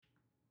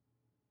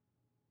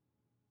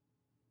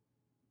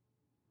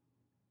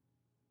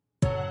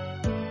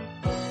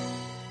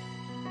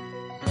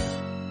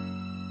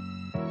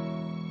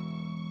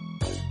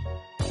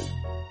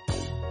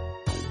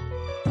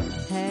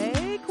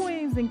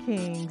and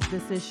kings,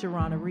 this is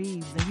Sharrona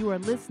Reaves, and you are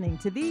listening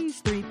to These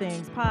Three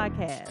Things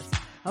podcast,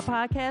 a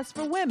podcast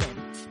for women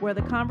where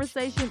the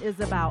conversation is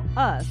about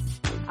us,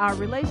 our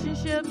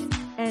relationships,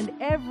 and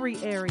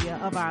every area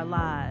of our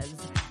lives.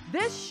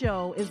 This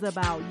show is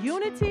about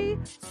unity,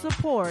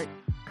 support,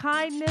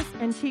 kindness,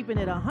 and keeping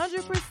it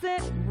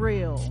 100%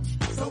 real.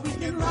 So we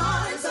can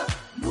rise up,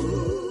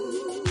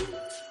 move.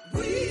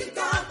 We've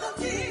got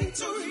the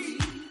victory.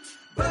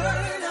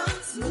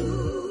 Burdens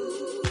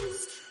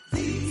loose.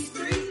 These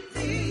three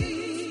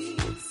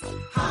things.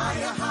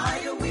 Higher,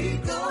 higher we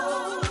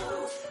go.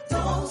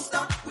 Don't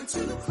stop, we're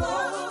too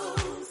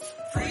close.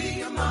 Free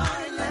your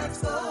mind,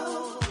 let's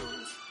go.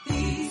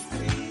 These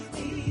three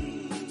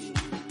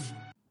things.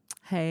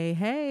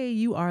 Hey,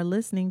 you are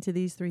listening to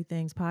These Three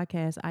Things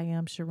podcast. I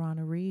am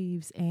Sharrona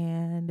Reaves,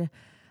 and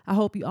I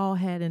hope you all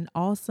had an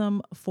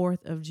awesome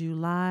 4th of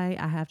July.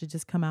 I have to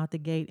just come out the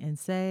gate and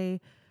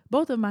say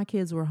both of my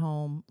kids were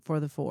home for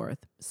the 4th.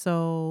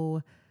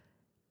 So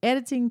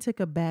editing took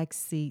a back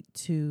seat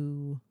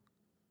to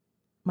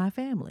my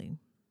family.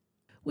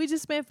 We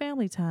just spent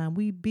family time.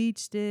 We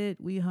beached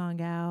it. We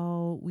hung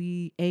out.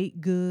 We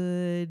ate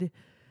good.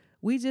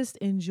 We just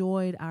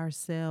enjoyed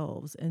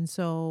ourselves. And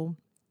so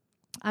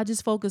I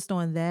just focused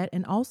on that.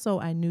 And also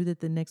I knew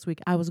that the next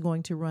week I was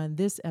going to run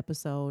this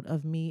episode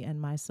of me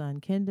and my son,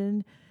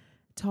 Kenden,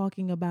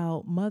 talking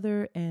about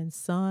mother and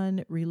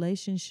son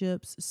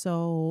relationships.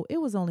 So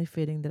it was only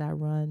fitting that I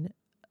run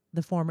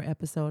the former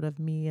episode of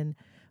me and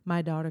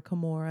my daughter,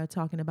 Kimora,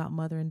 talking about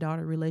mother and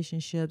daughter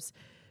relationships.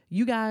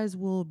 You guys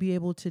will be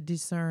able to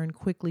discern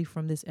quickly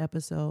from this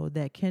episode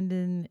that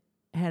Kenden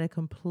had a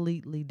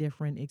completely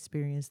different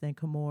experience than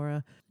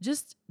Kimora.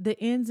 Just the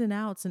ins and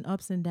outs and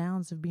ups and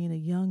downs of being a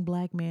young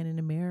black man in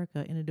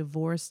America in a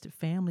divorced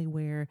family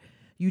where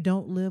you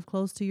don't live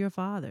close to your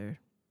father.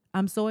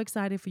 I'm so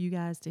excited for you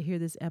guys to hear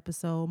this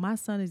episode. My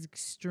son is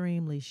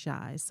extremely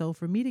shy. So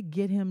for me to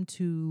get him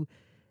to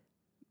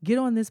get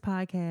on this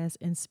podcast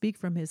and speak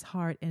from his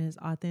heart and as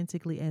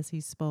authentically as he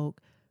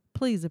spoke,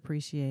 please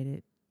appreciate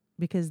it,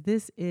 because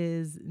this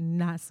is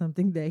not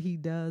something that he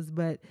does,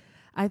 but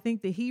I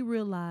think that he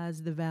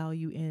realized the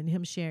value in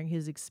him sharing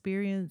his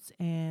experience.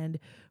 And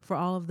for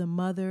all of the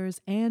mothers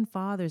and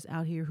fathers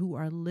out here who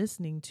are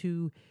listening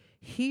to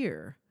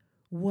hear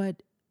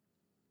what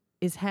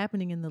is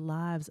happening in the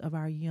lives of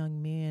our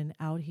young men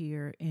out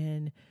here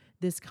in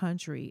this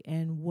country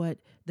and what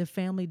the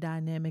family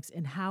dynamics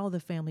and how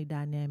the family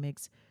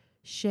dynamics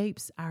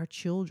shapes our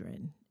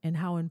children and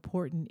how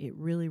important it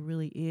really,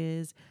 really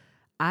is.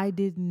 I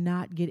did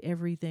not get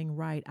everything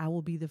right. I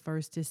will be the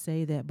first to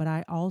say that, but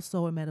I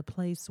also am at a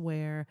place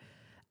where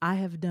I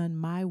have done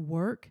my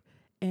work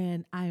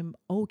and I'm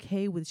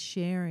okay with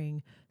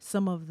sharing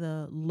some of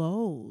the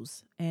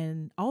lows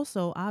and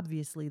also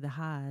obviously the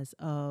highs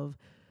of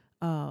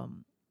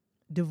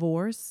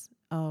divorce,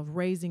 of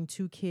raising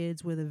 2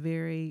 kids with a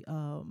very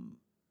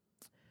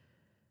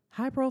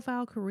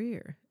high-profile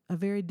career, a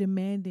very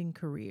demanding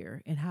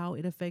career, and how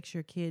it affects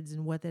your kids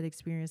and what that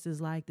experience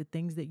is like, the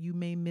things that you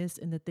may miss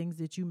and the things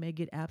that you may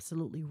get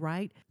absolutely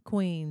right.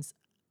 Queens,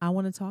 I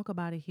want to talk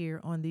about it here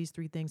on These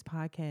Three Things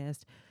podcast.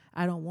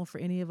 I don't want for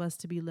any of us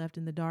to be left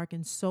in the dark.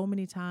 And so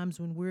many times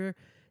when we're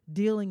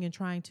dealing and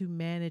trying to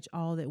manage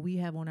all that we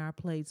have on our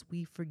plates,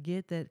 we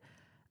forget that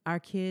our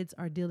kids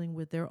are dealing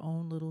with their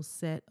own little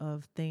set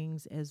of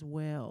things as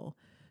well.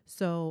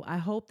 So I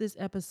hope this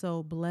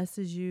episode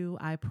blesses you.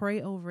 I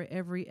pray over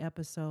every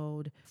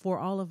episode for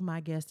all of my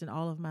guests and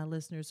all of my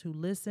listeners who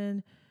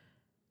listen.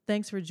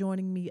 Thanks for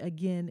joining me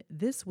again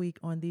this week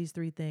on These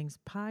Three Things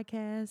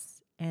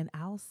podcast. And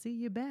I'll see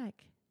you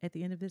back at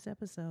the end of this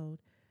episode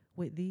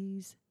with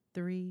these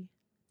 3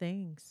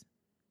 things.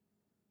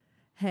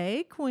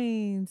 Hey,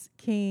 queens,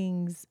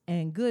 kings,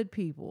 and good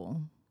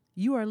people.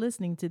 You are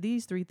listening to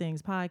These Three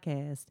Things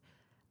podcast.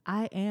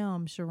 I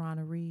am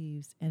Sharrona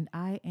Reaves, and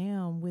I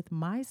am with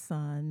my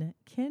son,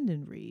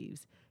 Kenden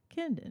Reaves.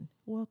 Kenden,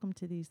 welcome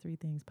to These Three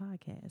Things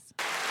podcast.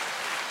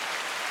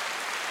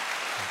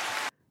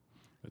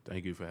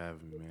 Thank you for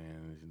having me,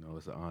 man. You know,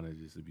 it's an honor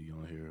just to be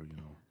on here, you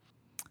know.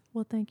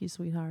 Well, thank you,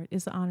 sweetheart.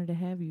 It's an honor to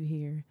have you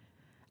here.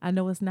 I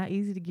know it's not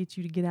easy to get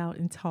you to get out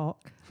and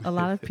talk. A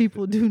lot of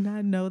people do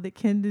not know that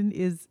Kenden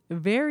is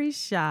very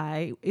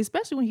shy,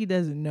 especially when he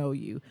doesn't know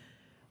you.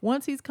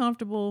 Once he's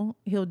comfortable,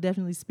 he'll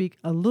definitely speak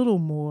a little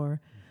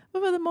more.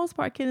 But for the most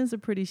part, Kenden's a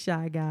pretty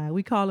shy guy.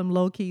 We call him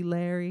low-key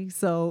Larry.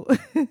 So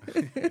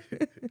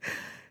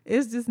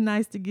it's just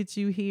nice to get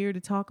you here to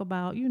talk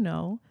about, you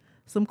know,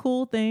 some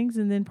cool things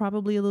and then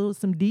probably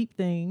some deep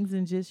things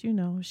and just, you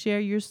know,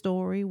 share your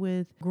story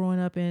with growing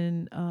up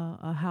in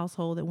a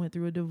household that went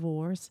through a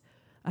divorce,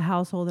 a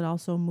household that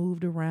also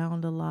moved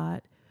around a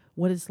lot.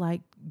 What it's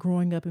like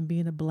growing up and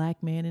being a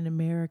black man in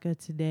America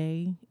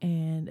today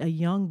and a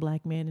young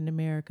black man in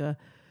America,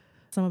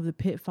 some of the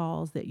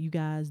pitfalls that you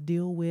guys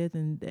deal with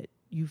and that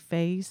you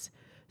face.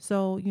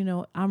 So, you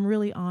know, I'm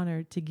really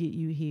honored to get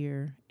you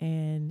here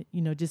and,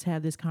 you know, just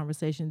have this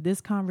conversation. This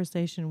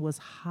conversation was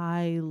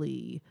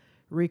highly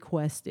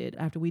requested.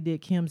 After we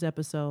did Kim's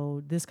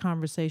episode, this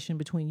conversation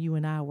between you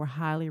and I were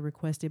highly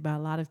requested by a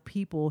lot of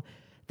people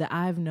that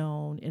I've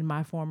known in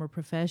my former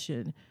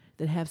profession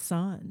that have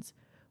sons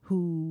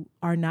who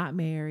are not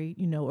married,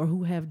 or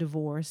who have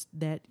divorced,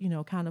 that,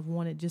 kind of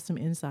wanted just some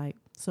insight.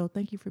 So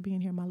thank you for being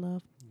here, my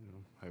love. Yeah,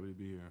 happy to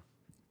be here.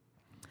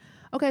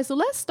 Okay, so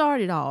let's start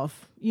it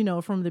off,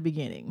 from the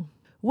beginning.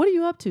 What are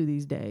you up to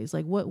these days?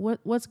 Like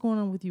what's going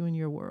on with you in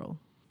your world?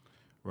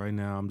 Right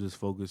now, I'm just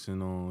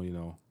focusing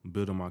on,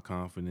 building my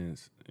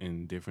confidence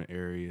in different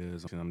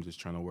areas. And I'm just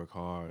trying to work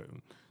hard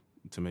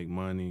to make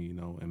money,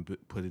 and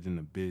put it in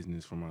a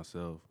business for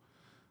myself.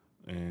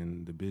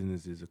 And the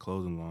business is a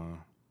clothing line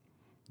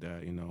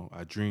that,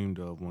 I dreamed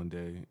of one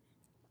day.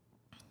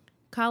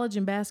 College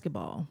and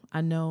basketball.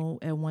 I know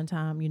at one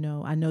time,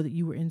 I know that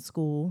you were in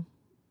school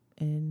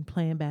and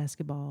playing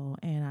basketball.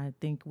 And I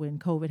think when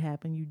COVID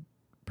happened, you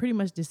pretty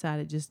much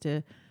decided just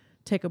to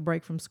take a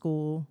break from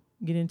school,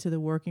 get into the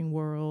working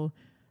world.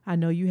 I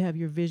know you have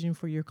your vision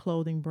for your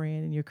clothing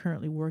brand, and you're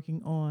currently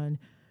working on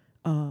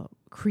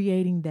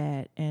creating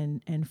that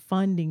and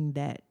funding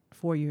that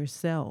for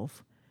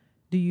yourself.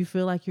 Do you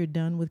feel like you're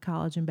done with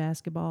college and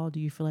basketball?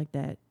 Do you feel like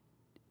that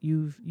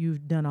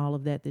you've done all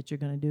of that you're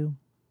going to do?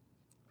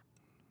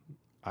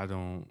 I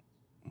don't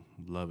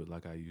love it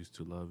like I used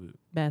to love it.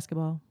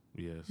 Basketball?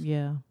 Yes.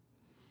 Yeah.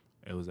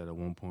 It was at a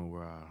one point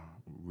where I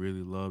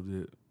really loved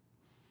it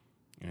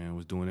and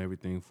was doing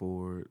everything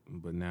for it.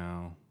 But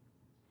now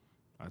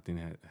I think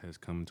that has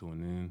come to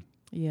an end.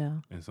 Yeah.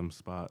 In some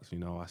spots,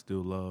 I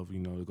still love,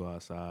 to go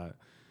outside,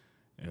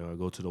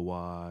 go to the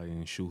Y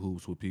and shoot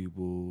hoops with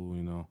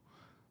people,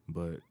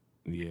 But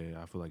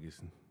yeah, I feel like it's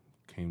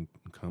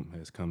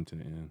has come to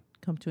the end.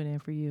 Come to an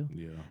end for you.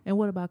 Yeah. And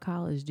what about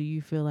college? Do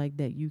you feel like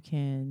that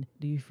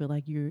do you feel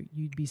like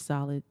you'd be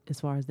solid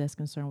as far as that's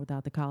concerned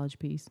without the college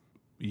piece?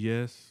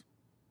 Yes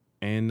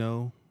and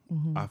no.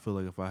 Mm-hmm. I feel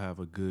like if I have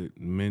a good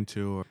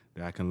mentor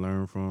that I can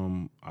learn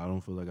from, I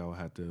don't feel like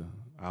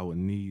I would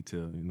need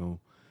to,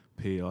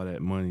 pay all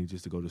that money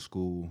just to go to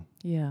school.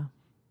 Yeah.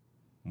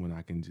 When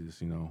I can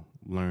just,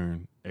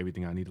 learn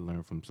everything I need to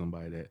learn from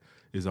somebody that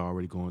is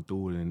already going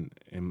through it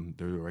in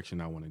the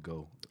direction I want to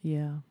go.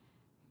 Yeah.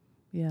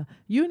 Yeah.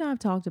 You and I have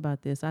talked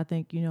about this. I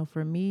think,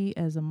 for me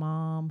as a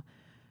mom,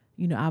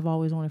 I've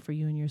always wanted for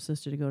you and your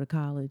sister to go to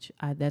college.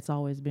 That's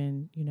always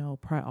been,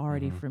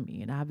 priority for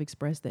me. And I've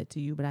expressed that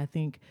to you. But I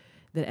think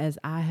that as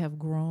I have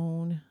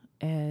grown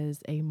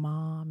as a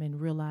mom and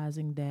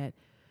realizing that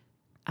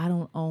I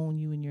don't own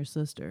you and your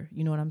sister,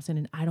 you know what I'm saying?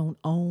 And I don't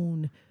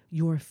own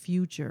your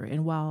future.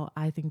 And while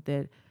I think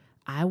that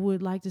I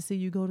would like to see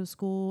you go to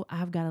school,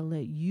 I've got to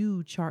let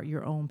you chart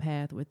your own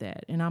path with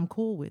that. And I'm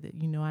cool with it.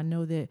 I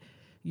know that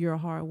you're a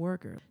hard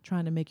worker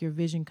trying to make your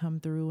vision come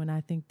through. And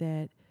I think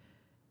that,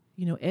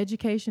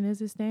 education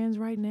as it stands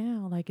right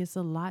now, like it's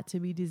a lot to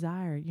be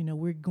desired.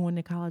 We're going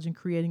to college and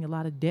creating a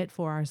lot of debt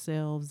for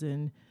ourselves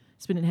and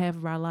spending half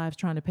of our lives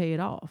trying to pay it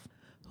off.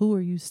 Who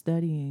are you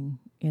studying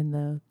in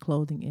the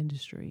clothing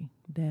industry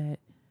that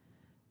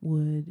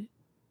would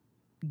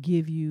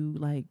give you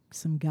like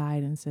some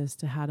guidance as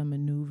to how to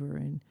maneuver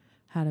and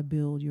how to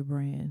build your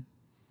brand?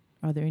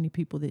 Are there any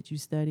people that you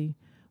study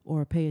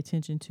or pay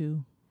attention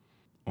to?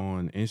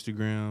 On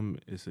Instagram,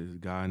 it's a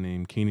guy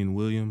named Keenan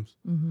Williams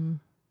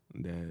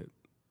that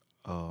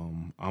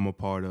I'm a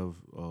part of.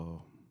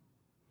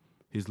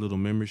 His little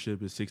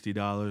membership is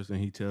 $60, and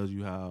he tells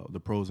you how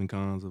the pros and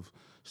cons of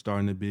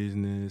starting a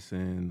business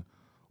and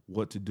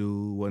what to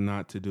do, what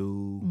not to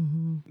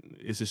do.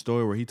 It's a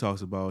story where he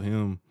talks about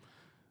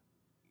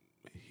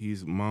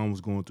his mom was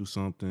going through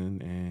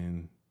something,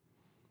 and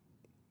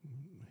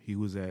he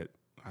was at,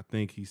 I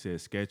think he said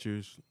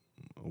Skechers,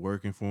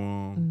 working for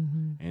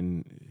him,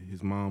 and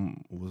his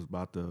mom was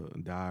about to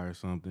die or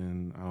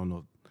something. I don't know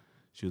if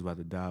she was about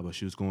to die, but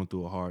she was going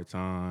through a hard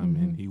time,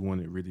 and he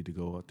wanted really to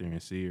go out there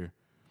and see her.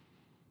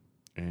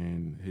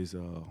 And his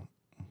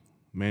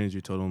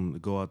manager told him to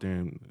go out there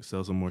and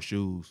sell some more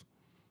shoes.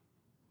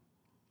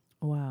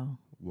 Wow.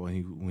 Well,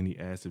 when he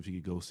asked if he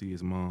could go see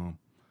his mom,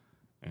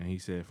 and he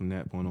said from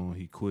that point on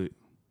he quit.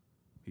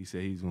 He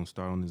said he's gonna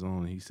start on his own.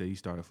 And he said he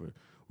started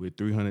with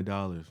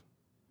 $300.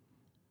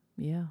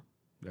 Yeah.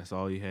 That's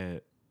all he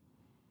had,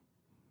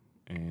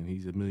 and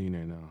he's a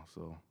millionaire now.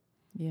 So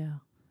yeah.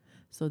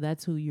 So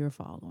that's who you're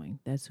following.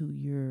 That's who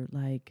you're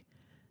like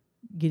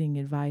getting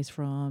advice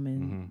from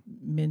and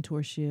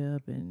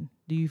mentorship. And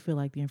do you feel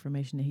like the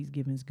information that he's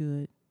given is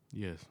good?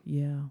 Yes.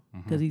 Yeah.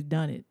 Because he's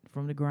done it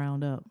from the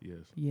ground up.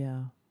 Yes.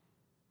 Yeah.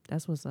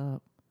 That's what's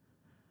up.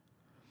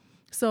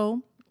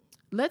 So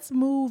let's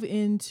move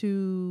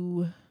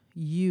into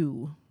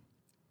you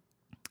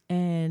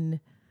and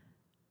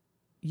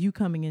you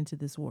coming into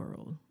this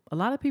world. A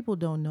lot of people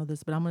don't know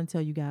this, but I'm going to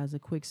tell you guys a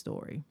quick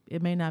story.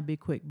 It may not be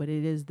quick, but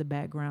it is the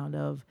background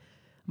of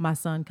my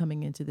son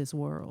coming into this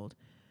world.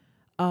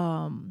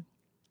 I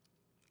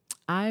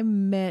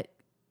met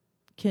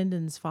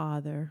Kenden's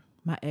father,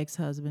 my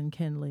ex-husband,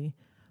 Kenley,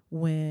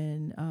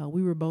 when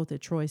we were both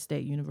at Troy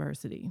State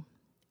University.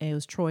 And it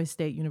was Troy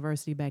State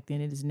University back then.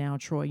 It is now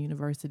Troy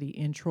University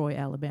in Troy,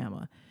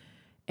 Alabama.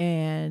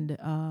 And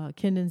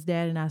Kenden's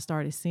dad and I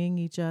started seeing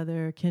each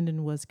other.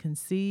 Kenden was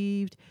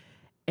conceived,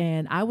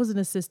 and I was an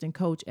assistant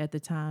coach at the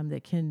time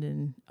that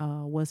Kenden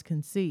was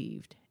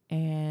conceived.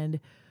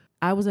 And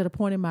I was at a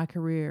point in my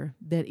career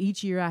that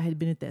each year I had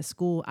been at that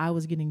school, I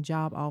was getting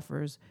job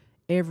offers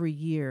every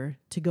year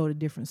to go to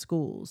different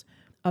schools.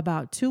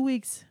 About 2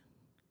 weeks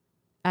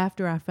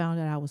after I found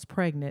out I was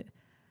pregnant,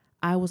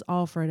 I was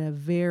offered a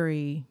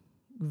very,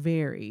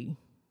 very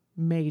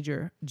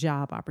major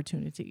job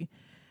opportunity,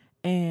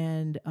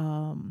 and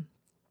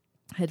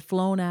had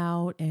flown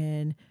out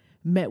and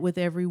met with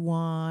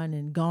everyone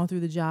and gone through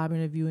the job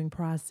interviewing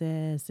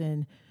process,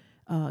 and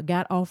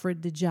got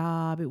offered the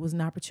job. It was an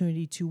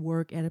opportunity to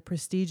work at a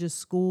prestigious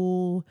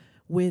school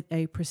with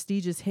a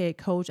prestigious head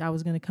coach. I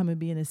was going to come and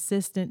be an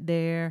assistant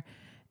there,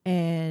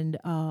 and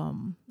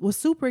was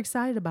super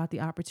excited about the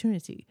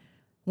opportunity.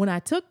 When I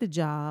took the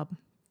job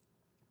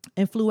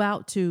and flew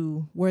out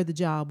to where the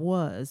job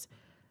was,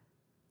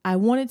 I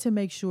wanted to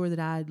make sure that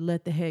I'd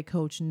let the head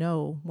coach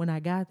know when I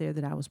got there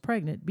that I was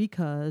pregnant,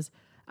 because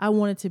I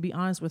wanted to be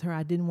honest with her.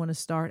 I didn't want to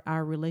start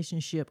our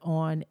relationship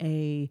on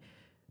a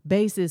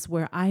basis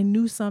where I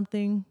knew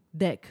something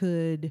that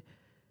could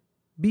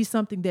be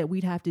something that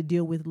we'd have to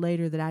deal with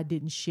later that I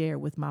didn't share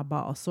with my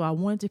boss. So I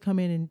wanted to come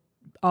in and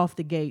off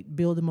the gate,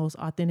 build the most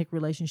authentic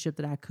relationship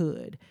that I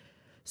could.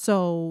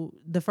 So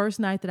the first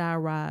night that I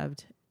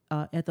arrived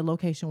at the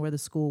location where the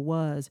school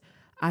was,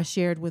 I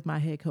shared with my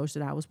head coach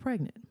that I was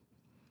pregnant.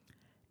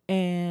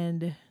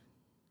 And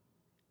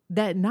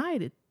that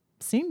night, it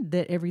seemed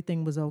that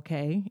everything was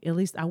okay. At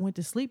least I went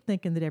to sleep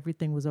thinking that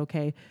everything was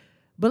okay.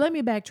 But let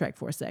me backtrack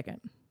for a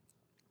second.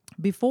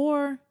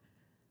 Before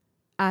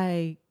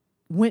I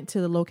went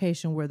to the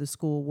location where the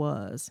school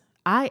was,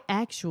 I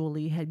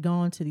actually had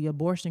gone to the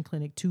abortion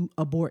clinic to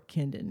abort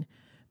Kenden,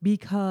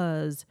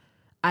 because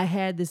I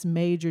had this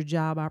major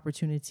job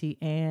opportunity,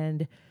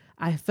 and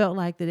I felt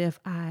like that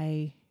if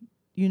I,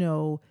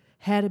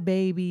 had a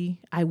baby,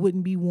 I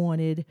wouldn't be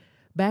wanted.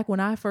 Back when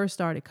I first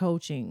started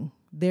coaching,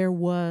 there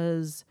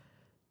was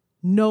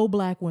no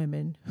Black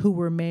women who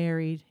were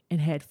married and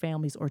had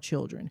families or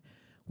children.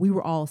 We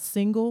were all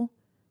single.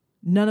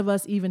 None of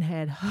us even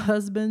had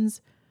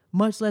husbands,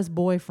 much less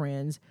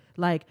boyfriends.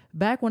 Like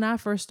back when I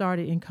first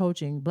started in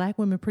coaching, Black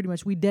women pretty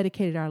much, we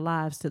dedicated our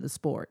lives to the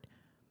sport.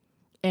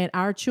 And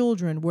our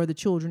children were the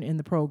children in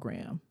the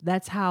program.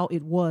 That's how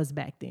it was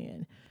back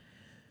then.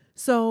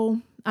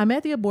 So I'm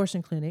at the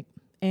abortion clinic,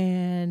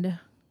 and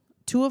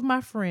 2 of my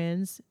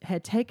friends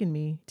had taken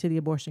me to the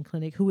abortion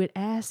clinic, who had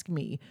asked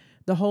me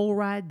the whole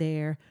ride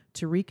there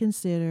to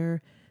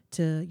reconsider,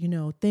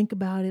 to, think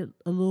about it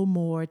a little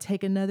more,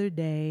 take another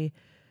day.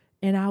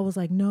 And I was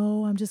like,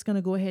 no, I'm just going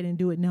to go ahead and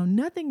do it. Now,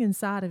 nothing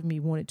inside of me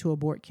wanted to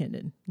abort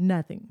Kenden.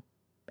 Nothing.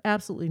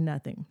 Absolutely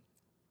nothing.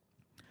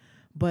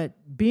 But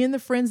being the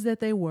friends that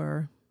they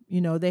were,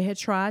 they had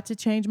tried to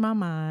change my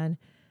mind.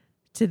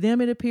 To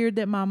them, it appeared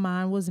that my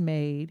mind was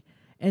made.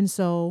 And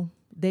so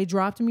they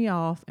dropped me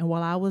off. And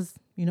while I was,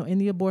 in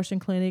the abortion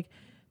clinic,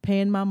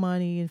 paying my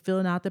money and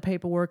filling out the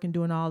paperwork and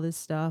doing all this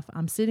stuff,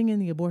 I'm sitting in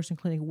the abortion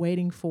clinic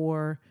waiting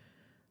for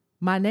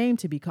my name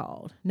to be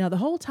called. Now, the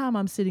whole time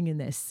I'm sitting in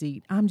that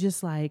seat, I'm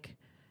just like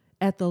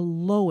at the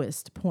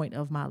lowest point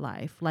of my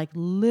life. Like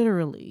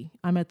literally,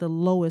 I'm at the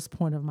lowest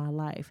point of my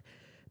life,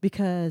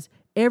 because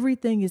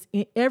everything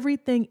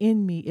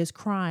in me is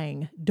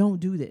crying, don't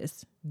do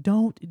this.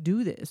 Don't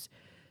do this.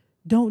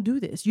 Don't do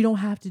this. You don't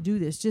have to do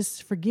this.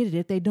 Just forget it.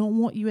 If they don't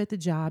want you at the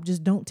job,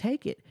 just don't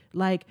take it.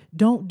 Like,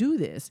 don't do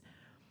this.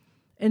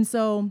 And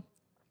so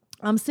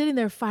I'm sitting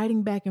there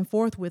fighting back and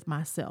forth with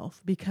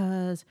myself,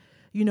 because,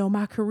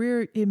 my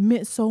career, it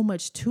meant so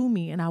much to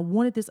me. And I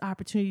wanted this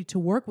opportunity to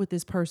work with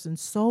this person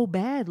so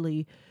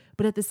badly.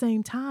 But at the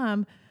same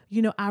time,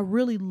 I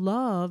really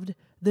loved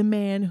the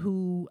man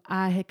who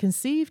I had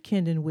conceived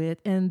Kenden with.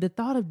 And the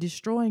thought of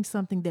destroying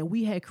something that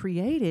we had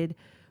created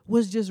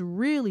was just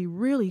really,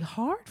 really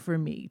hard for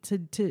me to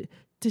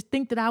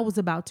think that I was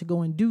about to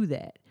go and do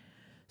that.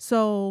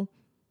 So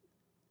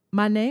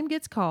my name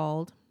gets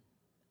called.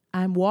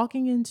 I'm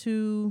walking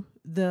into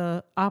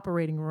the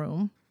operating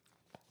room.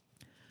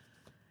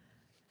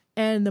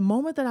 And the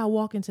moment that I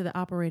walk into the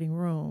operating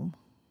room,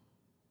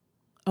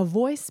 a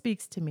voice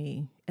speaks to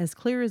me as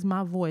clear as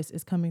my voice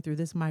is coming through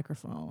this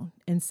microphone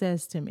and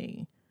says to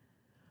me,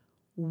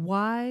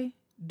 "Why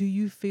do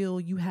you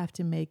feel you have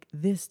to make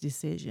this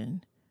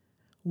decision?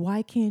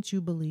 Why can't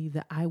you believe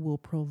that I will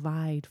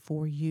provide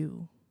for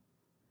you?"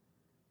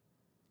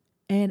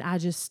 And I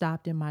just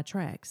stopped in my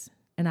tracks,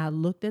 and I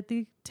looked at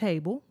the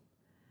table,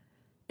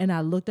 and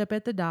I looked up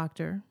at the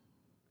doctor,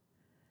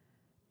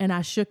 and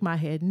I shook my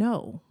head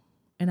no.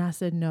 And I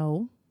said,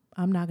 "No,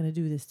 I'm not going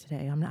to do this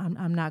today. I'm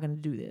not going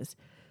to do this."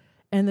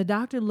 And the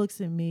doctor looks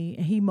at me,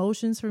 and he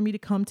motions for me to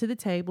come to the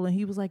table. And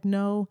he was like,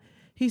 "No."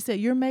 He said,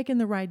 "You're making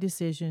the right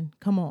decision.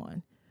 Come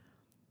on."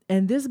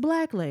 And this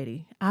Black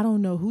lady, I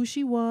don't know who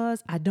she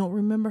was. I don't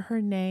remember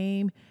her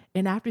name.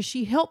 And after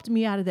she helped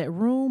me out of that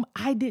room,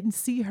 I didn't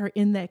see her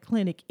in that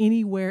clinic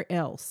anywhere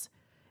else,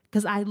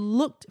 because I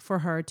looked for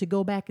her to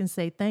go back and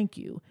say thank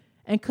you.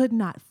 and could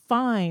not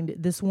find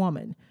this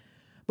woman.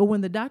 But when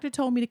the doctor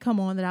told me to come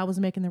on, that I was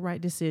making the right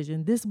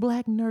decision, this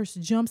black nurse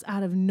jumps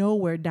out of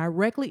nowhere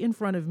directly in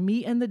front of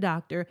me and the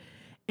doctor.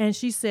 And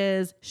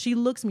she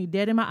looks me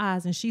dead in my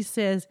eyes and she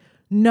says,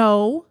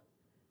 no.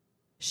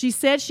 She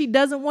said she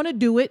doesn't want to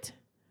do it.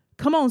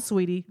 Come on,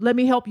 sweetie, let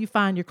me help you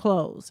find your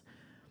clothes.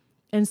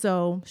 And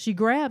so she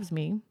grabs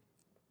me,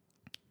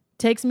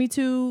 takes me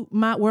to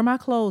where my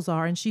clothes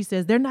are, and she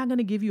says, they're not going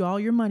to give you all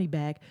your money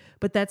back,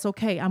 but that's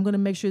okay. I'm going to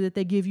make sure that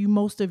they give you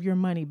most of your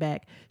money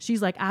back.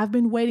 She's like, I've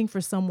been waiting for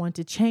someone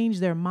to change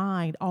their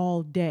mind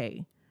all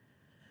day.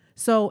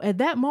 So at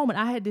that moment,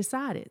 I had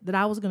decided that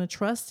I was going to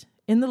trust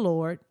in the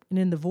Lord and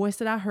in the voice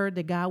that I heard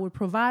that God would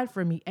provide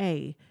for me,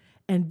 A.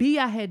 And B,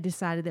 I had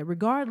decided that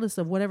regardless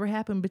of whatever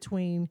happened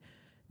between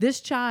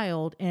this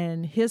child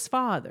and his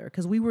father,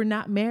 because we were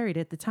not married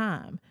at the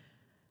time,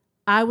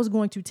 I was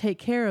going to take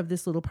care of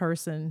this little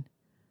person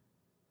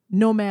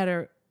no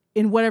matter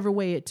in whatever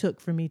way it took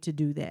for me to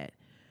do that.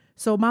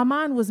 So my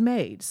mind was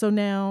made. So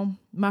now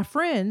my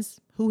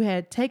friends who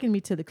had taken me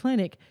to the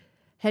clinic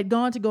had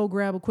gone to go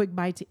grab a quick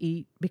bite to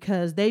eat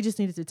because they just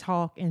needed to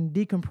talk and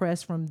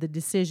decompress from the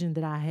decision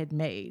that I had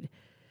made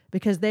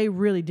because they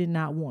really did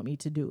not want me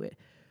to do it.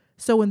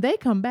 So when they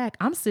come back,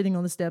 I'm sitting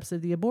on the steps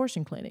of the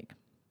abortion clinic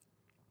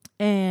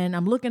and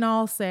I'm looking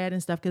all sad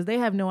and stuff because they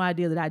have no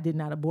idea that I did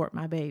not abort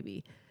my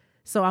baby.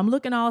 So I'm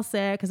looking all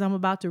sad because I'm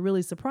about to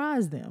really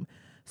surprise them.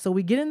 So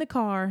we get in the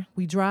car,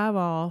 we drive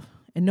off,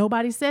 and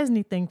nobody says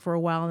anything for a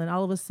while. And then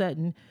all of a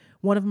sudden,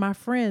 one of my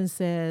friends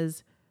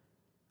says,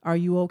 "Are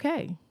you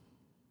okay?"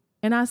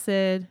 And I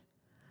said,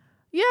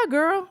 "Yeah,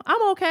 girl,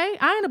 I'm okay.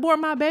 I ain't abort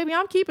my baby.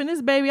 I'm keeping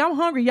this baby. I'm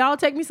hungry. Y'all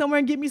take me somewhere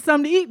and get me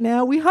something to eat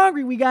now. We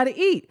hungry. We got to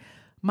eat."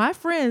 My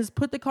friends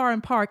put the car in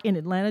park in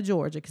Atlanta,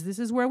 Georgia, because this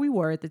is where we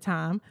were at the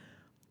time.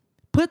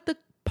 Put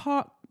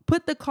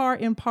the car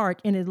in park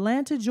in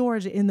Atlanta,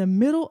 Georgia, in the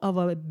middle of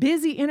a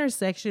busy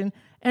intersection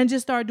and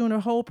just start doing a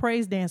whole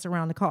praise dance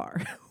around the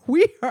car.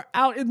 We are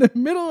out in the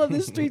middle of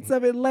the streets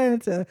of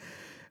Atlanta.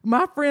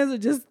 My friends are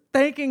just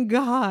thanking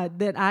God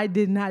that I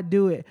did not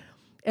do it.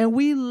 And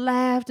we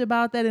laughed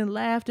about that and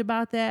laughed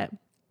about that.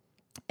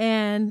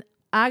 And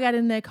I got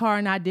in that car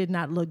and I did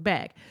not look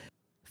back.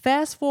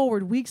 Fast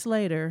forward weeks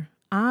later,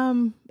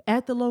 I'm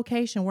at the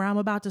location where I'm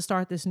about to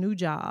start this new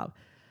job.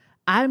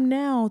 I'm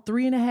now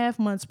 3.5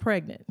 months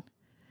pregnant.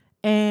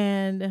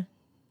 And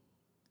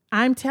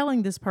I'm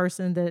telling this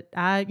person that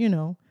I,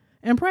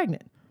 am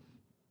pregnant.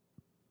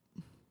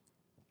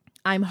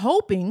 I'm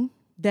hoping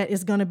that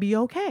it's going to be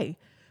okay,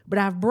 but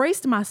I've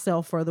braced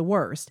myself for the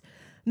worst.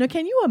 Now,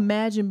 can you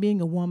imagine being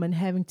a woman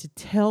having to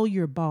tell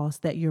your boss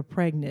that you're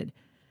pregnant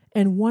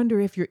and wonder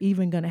if you're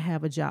even going to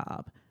have a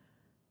job?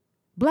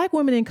 Black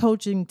women in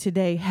coaching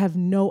today have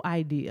no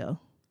idea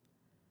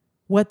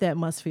what that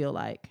must feel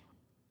like.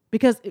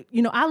 Because,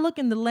 I look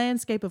in the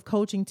landscape of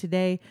coaching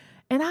today,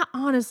 and I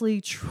honestly,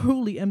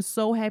 truly am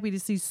so happy to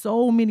see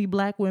so many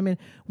Black women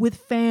with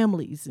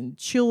families and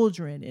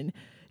children and,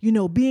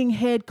 being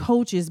head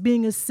coaches,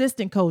 being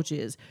assistant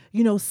coaches,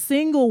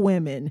 single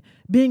women,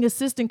 being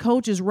assistant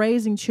coaches,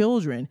 raising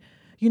children.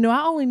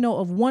 I only know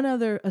of one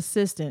other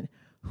assistant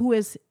who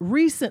has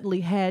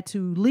recently had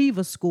to leave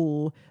a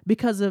school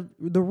because of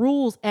the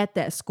rules at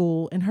that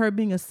school and her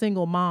being a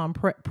single mom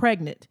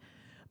pregnant.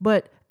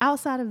 But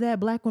outside of that,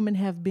 Black women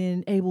have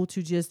been able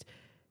to just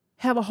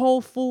have a whole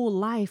full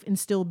life and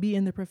still be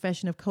in the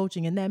profession of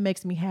coaching. And that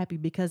makes me happy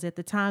because at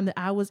the time that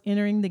I was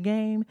entering the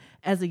game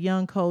as a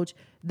young coach,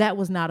 that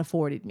was not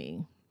afforded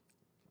me.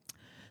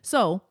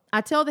 So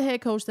I tell the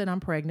head coach that I'm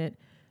pregnant.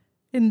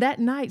 And that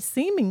night,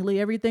 seemingly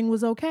everything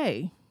was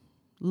okay.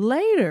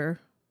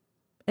 Later,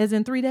 as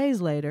in 3 days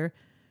later,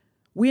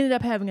 we ended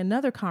up having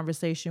another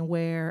conversation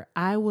where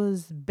I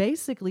was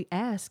basically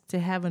asked to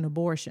have an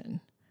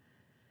abortion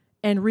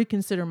and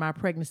reconsider my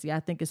pregnancy.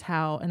 I think is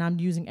how, and I'm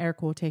using air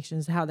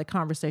quotations, how the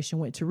conversation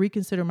went, to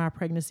reconsider my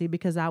pregnancy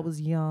because I was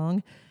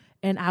young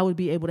and I would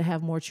be able to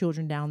have more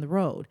children down the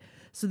road.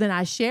 So then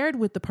I shared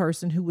with the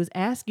person who was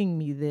asking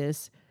me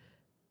this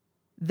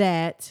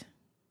that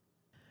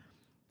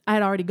I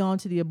had already gone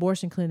to the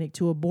abortion clinic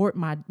to abort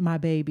my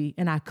baby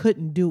and I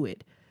couldn't do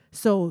it.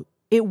 So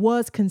it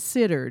was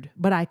considered,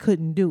 but I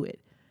couldn't do it.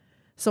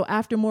 So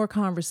after more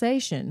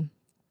conversation,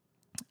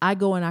 I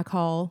go and I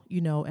call,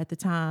 at the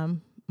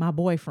time, my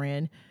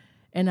boyfriend,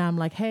 and I'm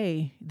like,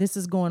 "Hey, this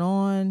is going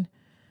on.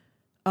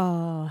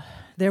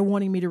 They're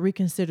wanting me to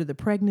reconsider the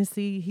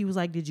pregnancy." He was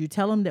like, "Did you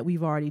tell them that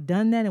we've already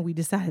done that and we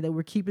decided that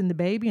we're keeping the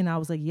baby?" And I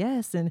was like,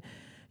 "Yes. And,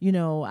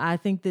 I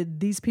think that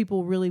these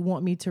people really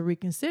want me to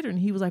reconsider." And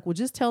he was like, "Well,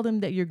 just tell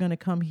them that you're going to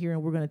come here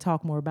and we're going to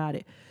talk more about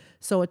it."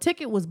 So a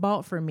ticket was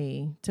bought for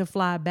me to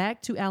fly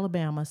back to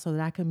Alabama so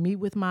that I could meet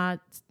with my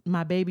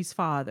baby's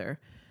father,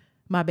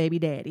 my baby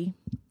daddy,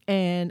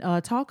 and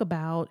talk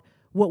about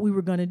what we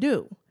were going to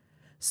do.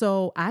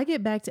 So I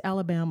get back to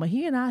Alabama.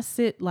 He and I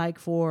sit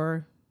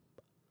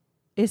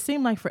it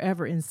seemed like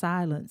forever in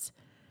silence.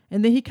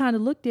 And then he kind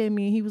of looked at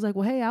me and he was like,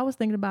 well, hey, I was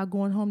thinking about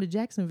going home to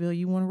Jacksonville.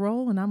 You want to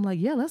roll? And I'm like,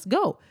 yeah, let's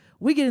go.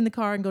 We get in the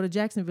car and go to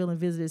Jacksonville and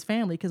visit his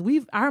family because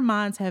our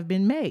minds have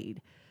been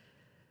made.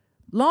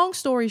 Long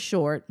story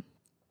short,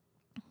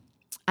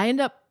 I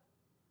end up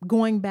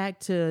going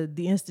back to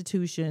the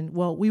institution.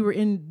 Well, we were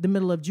in the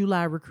middle of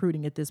July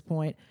recruiting at this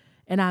point,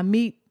 and I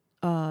meet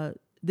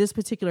this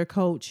particular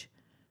coach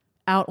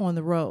out on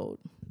the road,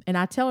 and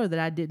I tell her that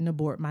I didn't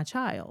abort my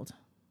child.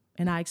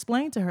 And I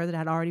explained to her that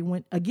I already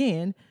went to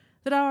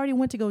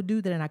go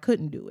do that and I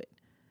couldn't do it.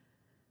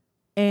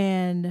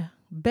 And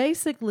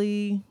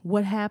basically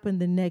what happened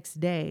the next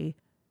day,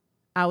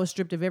 I was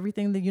stripped of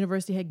everything the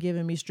university had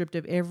given me, stripped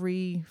of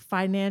every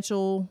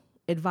financial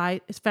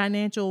advice,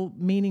 financial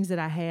meanings that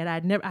I had.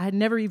 I had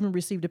never even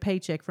received a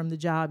paycheck from the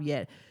job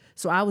yet.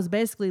 So I was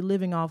basically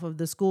living off of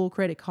the school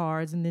credit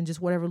cards and then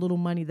just whatever little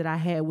money that I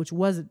had, which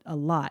wasn't a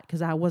lot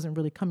because I wasn't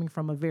really coming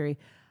from a very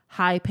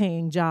high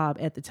paying job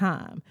at the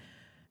time.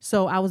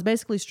 So I was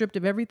basically stripped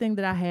of everything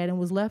that I had and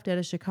was left at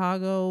a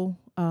Chicago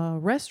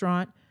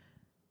restaurant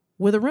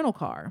with a rental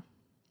car.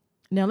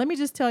 Now, let me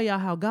just tell y'all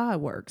how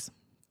God works.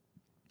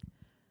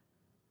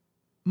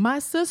 My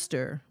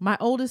sister, my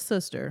oldest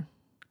sister,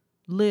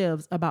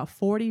 lives about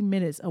 40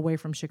 minutes away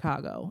from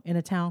Chicago in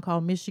a town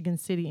called Michigan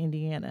City,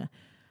 Indiana.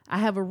 I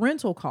have a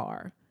rental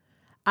car.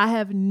 I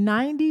have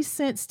 90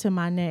 cents to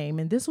my name,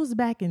 and this was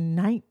back in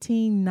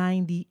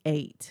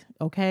 1998,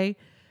 okay?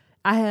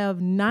 I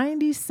have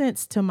 90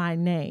 cents to my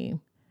name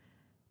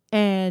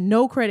and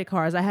no credit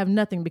cards. I have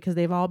nothing because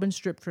they've all been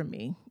stripped from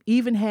me.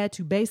 Even had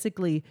to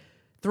basically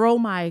throw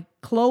my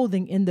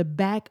clothing in the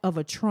back of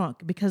a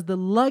trunk because the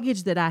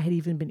luggage that I had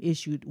even been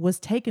issued was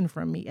taken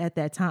from me at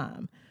that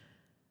time.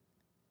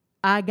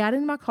 I got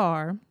in my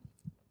car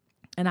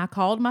and I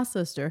called my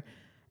sister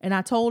and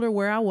I told her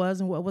where I was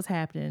and what was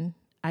happening.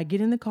 I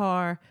get in the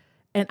car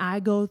and I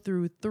go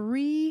through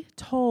 3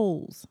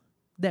 tolls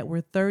that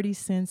were 30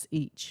 cents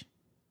each.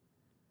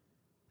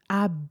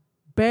 I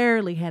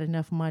barely had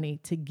enough money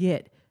to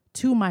get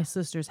to my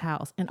sister's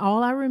house. And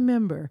all I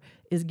remember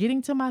is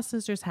getting to my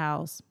sister's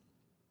house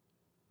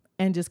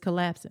and just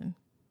collapsing.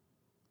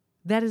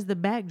 That is the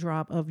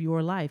backdrop of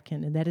your life,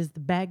 Kenden. That is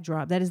the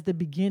backdrop. That is the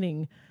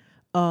beginning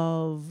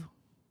of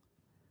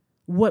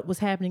what was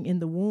happening in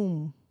the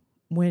womb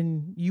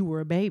when you were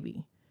a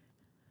baby.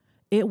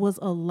 It was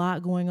a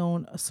lot going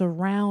on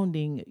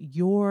surrounding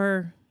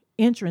your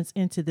entrance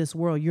into this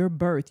world, your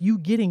birth, you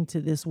getting to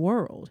this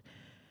world.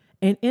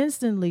 And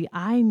instantly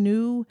I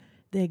knew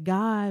that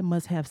God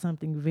must have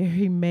something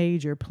very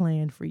major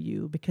planned for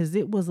you because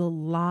it was a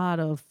lot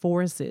of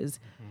forces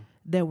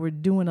that were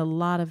doing a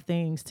lot of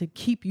things to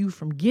keep you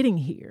from getting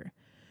here.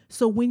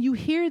 So when you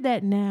hear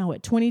that now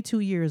at 22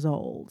 years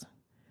old,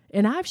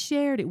 and I've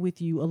shared it with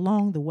you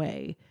along the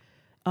way,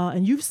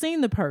 and you've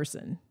seen the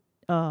person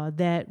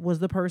that was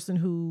the person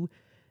who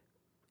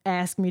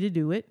asked me to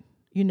do it.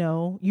 You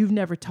know, you've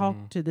never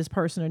talked to this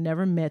person or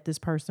never met this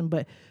person,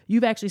 but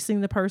you've actually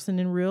seen the person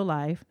in real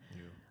life.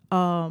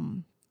 Yeah.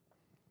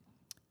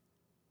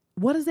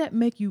 What does that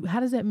make you?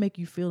 How does that make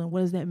you feel? And what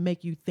does that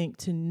make you think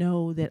to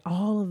know that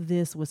all of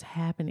this was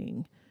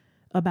happening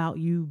about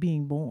you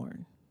being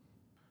born?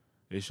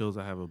 It shows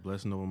I have a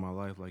blessing over my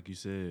life, like you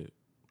said.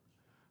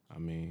 I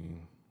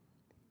mean,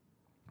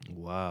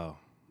 wow.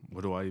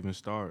 Where do I even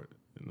start?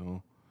 You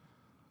know,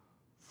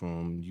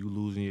 from you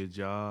losing your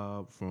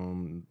job,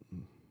 from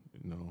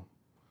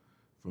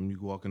you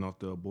walking off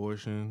the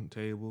abortion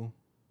table.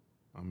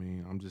 I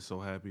mean, I'm just so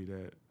happy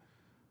that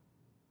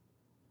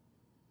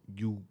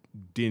you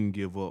didn't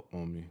give up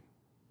on me.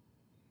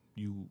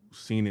 You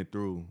seen it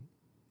through,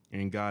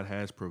 and God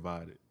has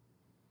provided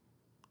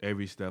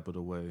every step of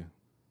the way,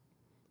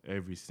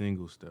 every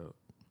single step.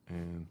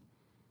 And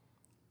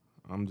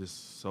I'm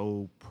just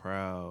so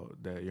proud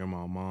that you're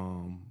my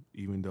mom,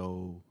 even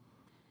though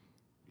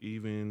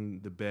even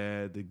the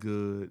bad, the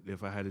good,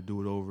 if I had to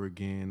do it over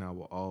again, I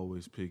will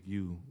always pick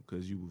you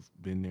because you've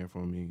been there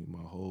for me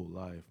my whole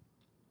life,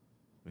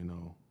 you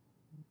know,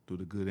 through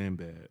the good and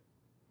bad.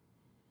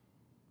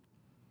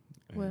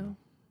 And well,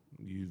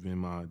 you've been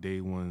my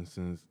day one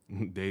since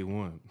day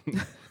one.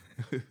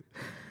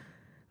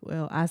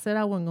 Well, I said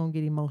I wasn't going to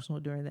get emotional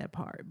during that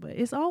part, but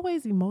it's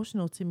always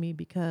emotional to me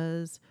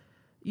because,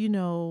 you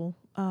know,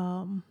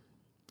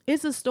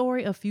 it's a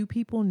story a few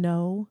people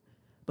know,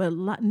 but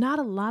not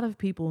a lot of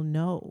people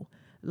know,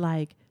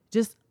 like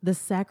just the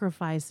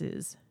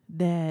sacrifices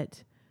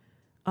that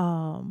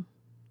trying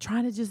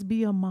to just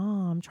be a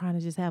mom, trying to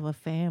just have a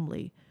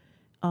family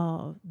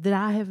that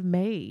I have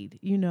made,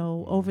 you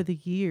know, over the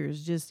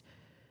years, just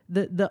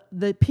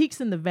the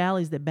peaks and the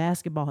valleys that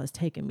basketball has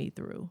taken me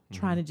through,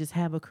 trying to just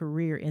have a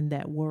career in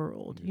that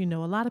world. You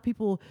know, a lot of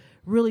people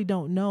really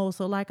don't know.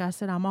 So like I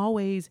said, I'm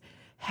always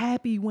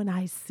happy when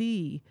I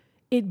see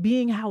it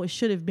being how it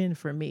should have been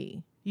for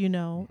me. You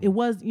know, it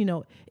was, you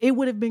know, it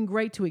would have been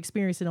great to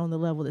experience it on the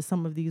level that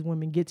some of these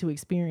women get to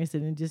experience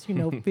it and just, you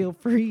know, feel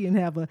free and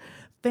have a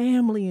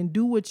family and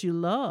do what you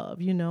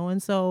love, you know.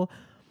 And so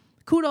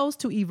kudos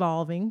to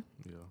evolving,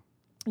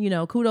 you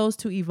know, kudos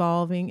to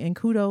evolving and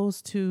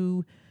kudos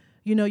to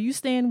You know, you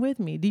stand with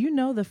me. Do you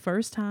know the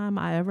first time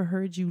I ever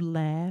heard you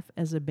laugh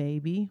as a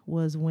baby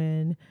was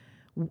when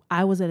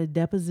I was at a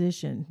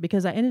deposition,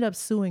 because I ended up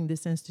suing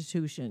this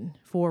institution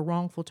for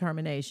wrongful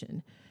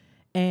termination.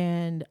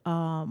 And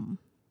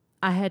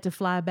I had to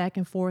fly back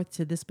and forth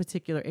to this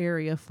particular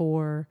area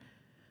for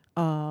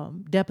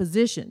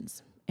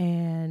depositions.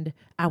 And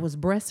I was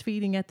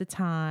breastfeeding at the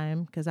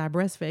time, because I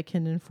breastfed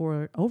Kenden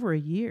for over a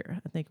year.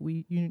 I think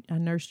I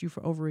nursed you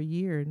for over a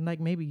year, like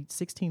maybe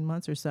 16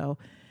 months or so.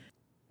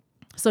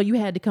 So you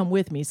had to come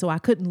with me. So I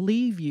couldn't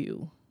leave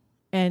you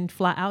and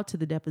fly out to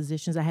the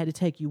depositions. I had to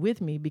take you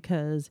with me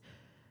because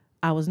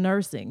I was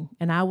nursing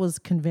and I was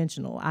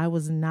conventional. I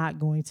was not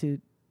going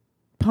to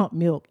pump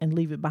milk and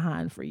leave it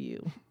behind for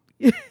you.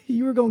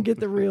 You were going to get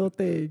the real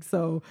thing.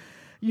 So,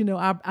 you know,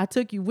 I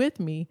took you with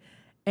me.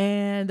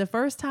 And the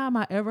first time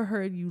I ever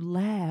heard you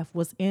laugh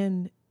was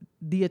in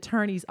the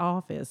attorney's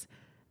office.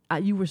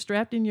 You were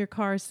strapped in your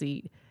car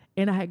seat,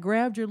 and I had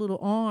grabbed your little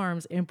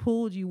arms and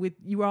pulled you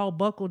you were all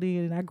buckled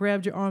in, and I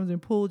grabbed your arms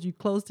and pulled you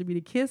close to me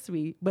to kiss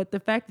me. But the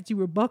fact that you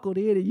were buckled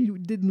in and you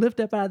didn't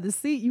lift up out of the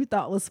seat, you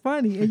thought was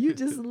funny. And you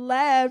just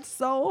laughed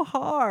so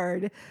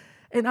hard.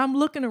 And I'm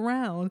looking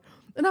around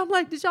and I'm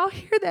like, did y'all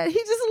hear that? He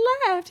just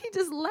laughed. He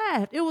just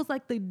laughed. It was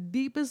like the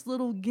deepest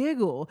little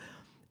giggle.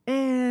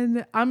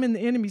 And I'm in the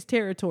enemy's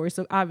territory,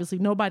 so obviously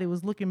nobody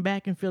was looking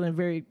back and feeling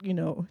very,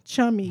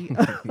 chummy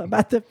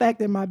about the fact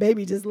that my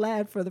baby just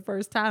laughed for the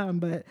first time.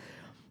 But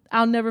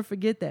I'll never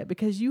forget that,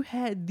 because you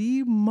had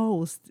the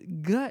most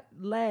gut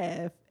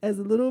laugh as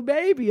a little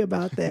baby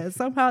about that.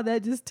 Somehow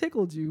that just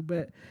tickled you.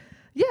 But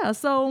yeah,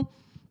 so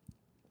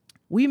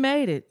we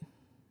made it,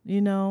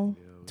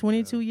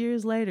 22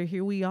 years later,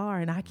 here we are.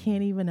 And I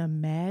can't even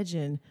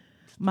imagine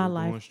my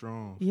life. Going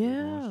strong.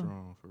 Yeah. Going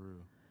strong, for real.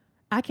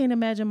 I can't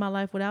imagine my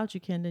life without you,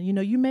 Kenden.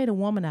 You made a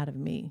woman out of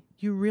me.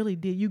 You really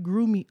did. You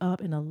grew me up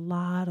in a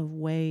lot of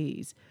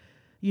ways,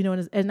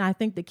 and I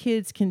think the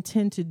kids can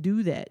tend to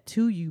do that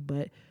to you,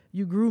 but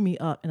you grew me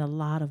up in a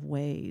lot of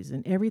ways,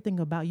 and everything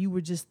about you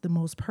were just the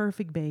most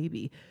perfect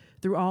baby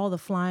through all the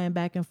flying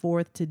back and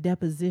forth to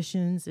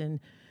depositions and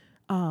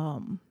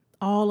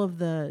all of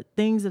the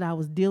things that I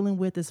was dealing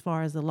with as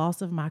far as the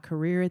loss of my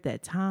career at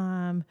that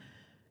time.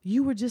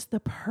 You were just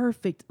the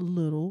perfect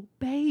little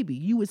baby.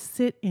 You would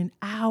sit in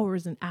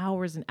hours and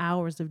hours and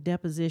hours of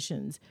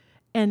depositions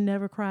and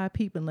never cry a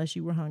peep unless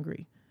you were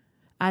hungry.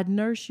 I'd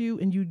nurse you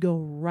and you'd go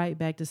right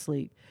back to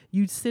sleep.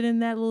 You'd sit in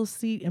that little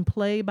seat and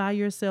play by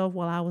yourself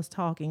while I was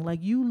talking.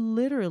 Like, you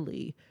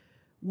literally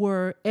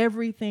were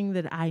everything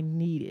that I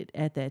needed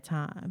at that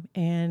time.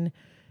 And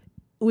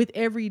with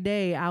every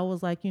day, I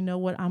was like, you know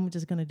what? I'm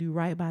just going to do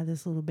right by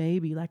this little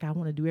baby. Like, I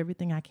want to do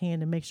everything I can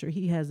to make sure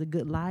he has a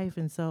good life.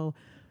 And so,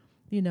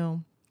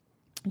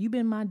 you've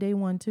been my day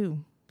one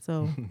too.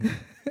 So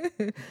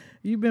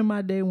you've been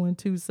my day one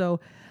too.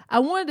 So I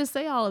wanted to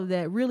say all of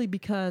that really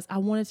because I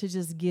wanted to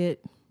just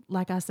get,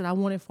 like I said, I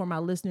wanted for my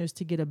listeners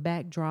to get a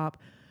backdrop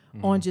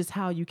on just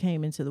how you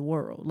came into the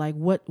world, like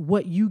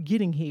what you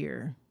getting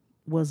here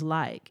was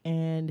like.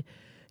 And,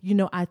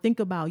 I think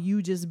about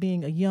you just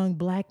being a young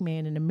Black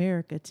man in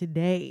America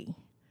today,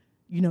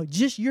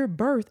 just your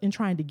birth and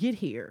trying to get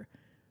here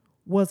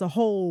was a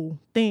whole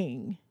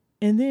thing.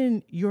 And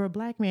then you're a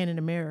Black man in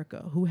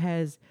America who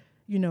has,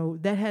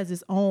 that has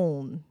its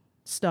own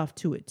stuff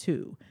to it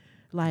too.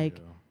 Like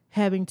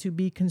having to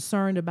be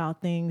concerned about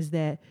things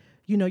that,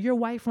 your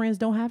white friends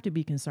don't have to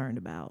be concerned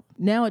about.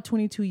 Now at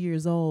 22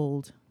 years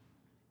old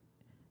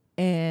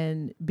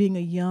and being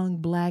a young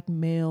Black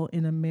male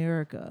in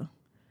America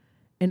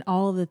and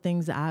all of the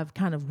things that I've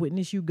kind of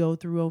witnessed you go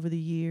through over the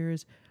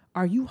years,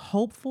 are you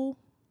hopeful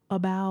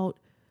about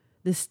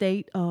the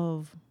state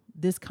of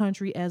this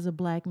country as a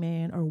Black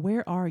man, or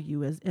where are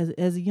you as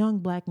a young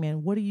Black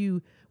man? What are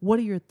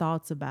your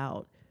thoughts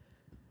about,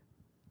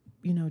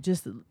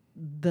 just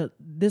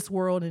this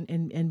world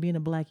and being a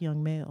Black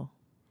young male?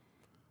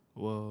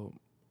 Well,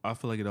 I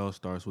feel like it all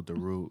starts with the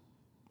root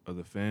of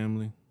the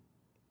family,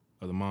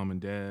 of the mom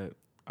and dad.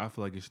 I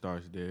feel like it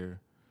starts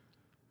there.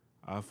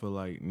 I feel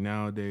like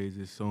nowadays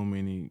there's so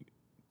many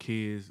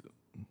kids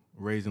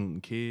raising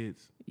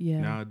kids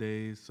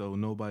nowadays, so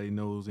nobody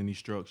knows any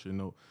structure.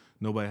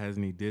 Nobody has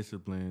any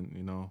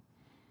discipline,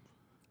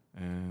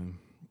 and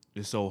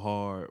it's so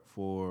hard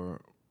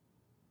for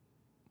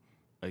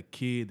a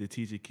kid to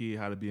teach a kid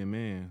how to be a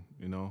man,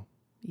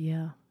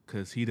 Yeah.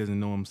 because he doesn't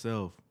know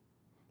himself,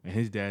 and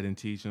his dad didn't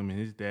teach him, and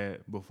his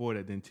dad before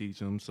that didn't teach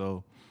him,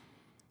 so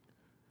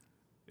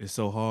it's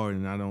so hard.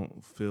 And I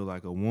don't feel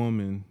like a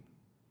woman,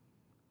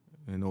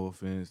 and no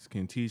offense,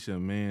 can teach a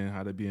man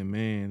how to be a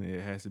man.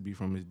 It has to be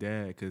from his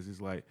dad, because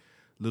it's like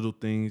little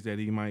things that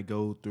he might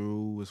go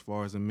through as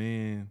far as a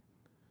man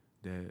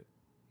that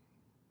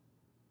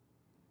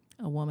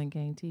a woman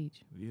can't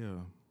teach. Yeah.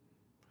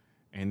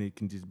 And it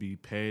can just be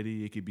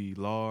petty. It could be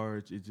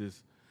large. It's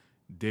just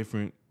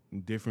different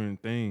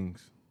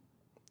things.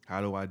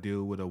 How do I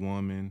deal with a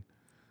woman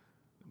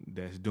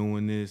that's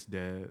doing this,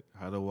 that?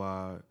 How do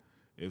I,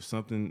 if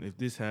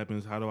this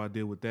happens, how do I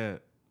deal with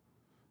that?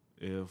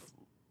 If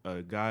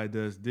a guy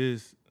does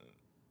this,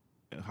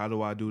 how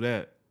do I do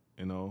that?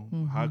 You know,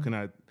 how can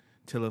I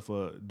tell if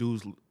a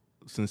dude's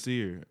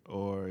sincere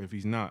or if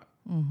he's not?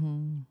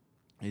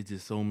 It's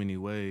just so many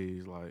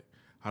ways. Like,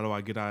 how do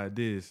I get out of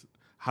this?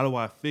 How do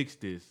I fix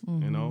this?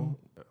 You know?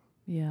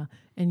 Yeah.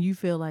 And you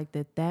feel like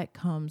that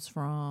comes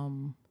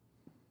from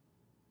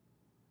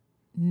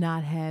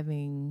not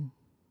having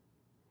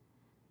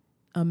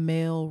a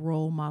male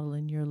role model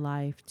in your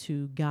life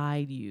to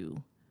guide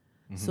you.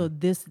 So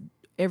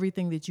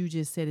everything that you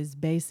just said is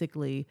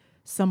basically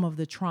some of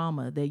the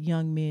trauma that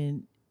young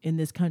men in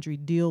this country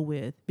deal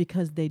with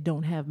because they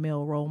don't have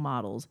male role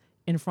models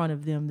in front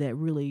of them that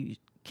really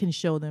can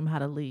show them how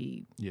to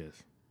lead.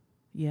 Yes.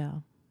 Yeah.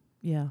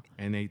 Yeah.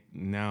 And they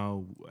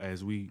now,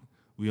 as we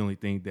only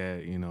think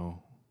that, you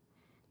know,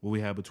 what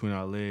we have between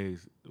our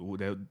legs,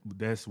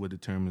 that's what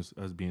determines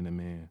us being a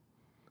man.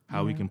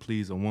 How we can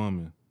please a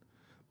woman,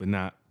 but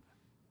not,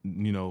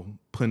 you know,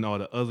 putting all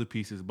the other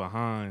pieces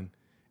behind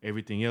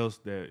everything else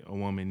that a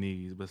woman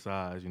needs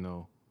besides, you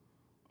know,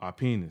 our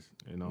penis,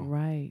 you know.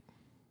 Right.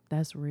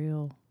 That's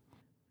real.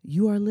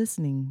 You are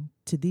listening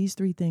to These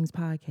Three Things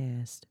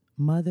podcast,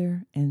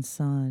 Mother and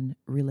Son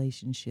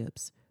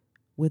Relationships,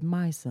 with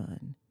my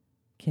son,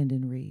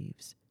 Kenden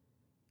Reaves.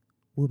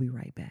 We'll be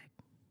right back.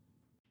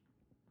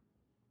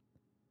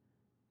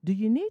 Do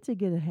you need to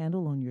get a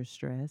handle on your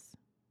stress?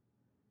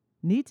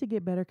 Need to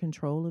get better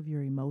control of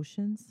your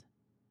emotions?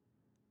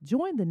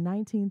 Join the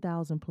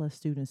 19,000 plus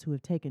students who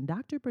have taken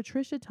Dr.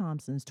 Patricia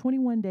Thompson's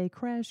 21-day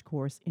crash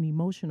course in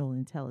emotional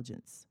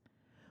intelligence.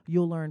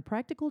 You'll learn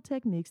practical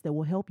techniques that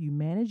will help you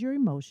manage your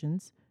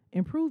emotions,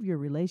 improve your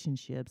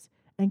relationships,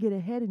 and get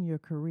ahead in your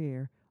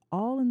career,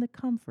 all in the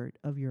comfort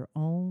of your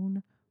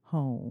own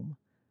home.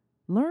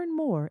 Learn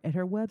more at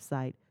her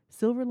website,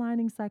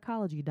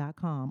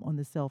 silverliningpsychology.com, on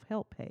the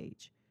self-help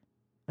page.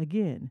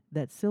 Again,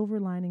 that's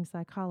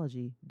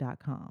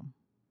silverliningpsychology.com.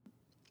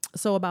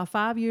 So about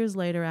 5 years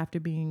later, after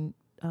being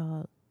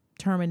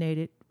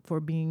terminated for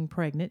being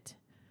pregnant,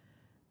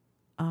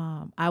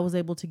 I was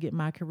able to get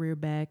my career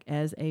back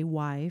as a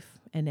wife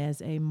and as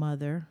a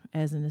mother,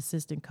 as an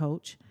assistant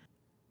coach.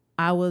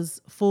 I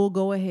was full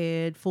go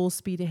ahead, full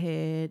speed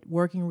ahead,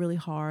 working really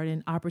hard,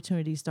 and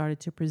opportunities started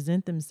to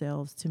present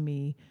themselves to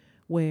me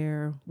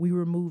where we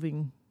were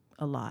moving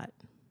a lot.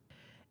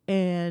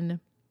 And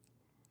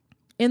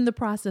in the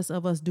process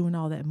of us doing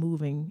all that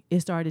moving,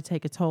 it started to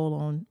take a toll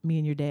on me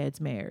and your dad's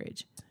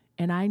marriage.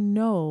 And I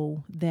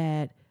know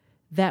that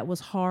was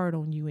hard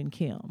on you and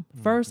Kim.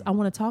 First, I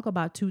want to talk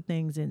about two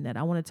things in that.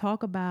 I want to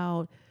talk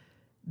about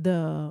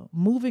the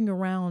moving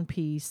around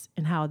piece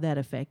and how that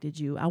affected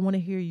you. I want to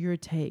hear your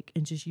take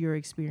and just your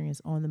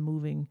experience on the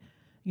moving,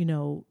 you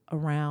know,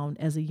 around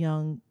as a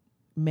young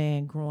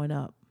man growing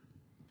up.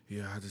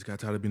 Yeah, I just got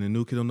tired of being a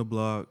new kid on the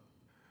block.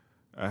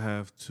 I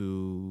have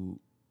to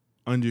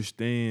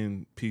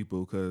understand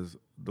people because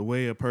the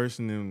way a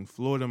person in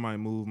Florida might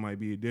move might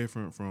be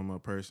different from a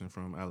person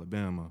from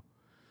Alabama.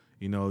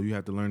 You know, you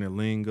have to learn their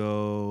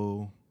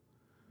lingo.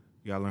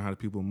 You got to learn how the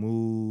people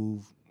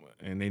move,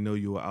 and they know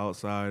you're an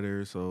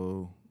outsider,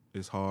 so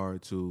it's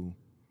hard to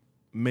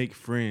make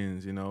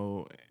friends, you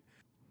know.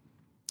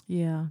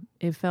 Yeah,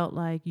 it felt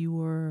like you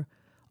were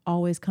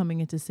always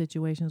coming into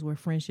situations where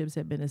friendships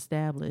had been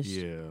established.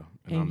 Yeah,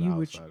 and I'm the you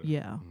were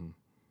outsider.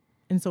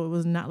 And so it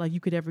was not like you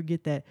could ever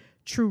get that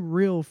true,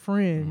 real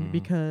friend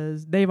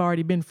because they've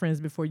already been friends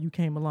before you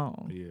came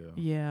along.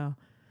 Yeah.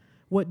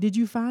 What did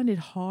you find it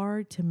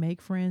hard to make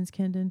friends,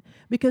 Kenden?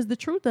 Because the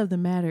truth of the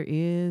matter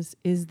is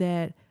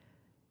that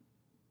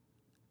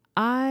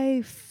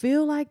I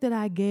feel like that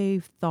I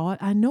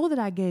know that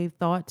I gave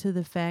thought to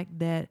the fact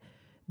that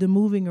the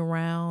moving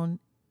around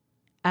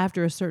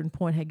after a certain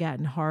point had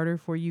gotten harder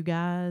for you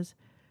guys.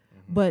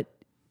 But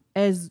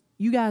as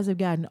you guys have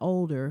gotten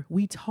older,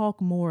 we talk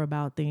more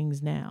about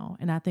things now.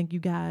 And I think you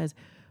guys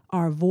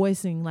are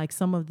voicing like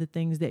some of the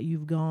things that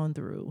you've gone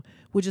through,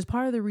 which is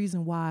part of the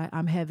reason why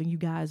I'm having you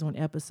guys on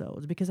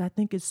episodes, because I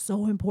think it's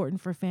so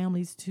important for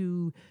families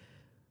to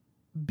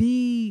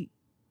be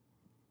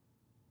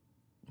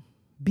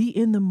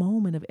in the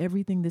moment of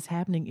everything that's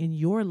happening in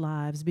your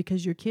lives,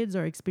 because your kids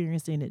are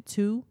experiencing it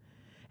too.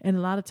 And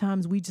a lot of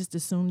times we just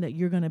assume that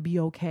you're going to be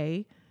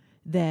okay,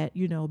 that,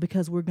 you know,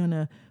 because we're going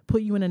to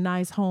put you in a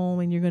nice home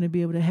and you're going to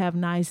be able to have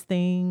nice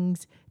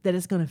things, that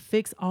it's going to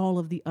fix all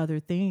of the other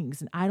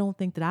things. And I don't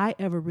think that I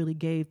ever really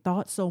gave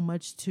thought so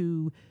much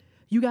to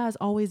you guys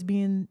always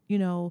being, you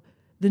know,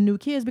 the new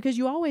kids, because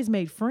you always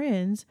made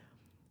friends,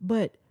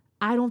 but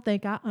I don't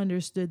think I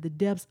understood the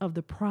depths of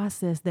the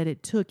process that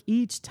it took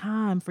each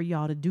time for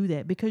y'all to do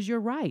that. Because you're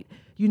right.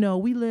 You know,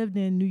 we lived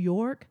in New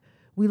York,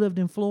 we lived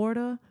in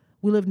Florida,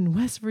 we lived in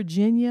West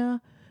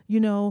Virginia, you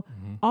know,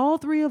 all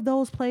three of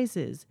those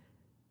places,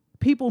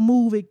 people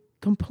move it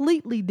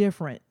completely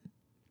different.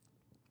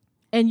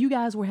 And you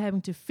guys were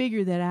having to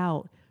figure that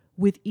out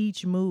with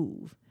each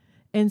move.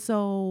 And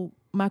so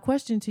my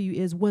question to you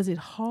is, was it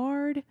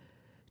hard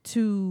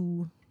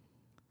to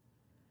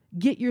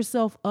get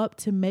yourself up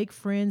to make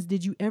friends?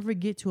 Did you ever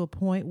get to a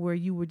point where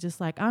you were just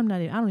like, I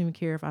don't even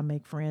care if I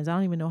make friends. I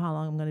don't even know how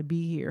long I'm going to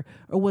be here.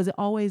 Or was it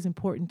always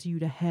important to you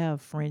to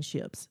have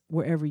friendships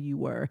wherever you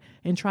were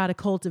and try to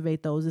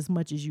cultivate those as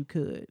much as you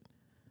could?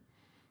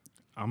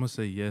 I'm going to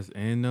say yes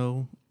and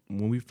no.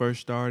 When we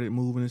first started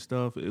moving and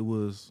stuff, it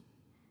was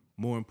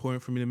more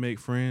important for me to make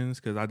friends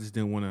because I just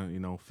didn't want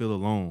to, feel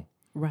alone.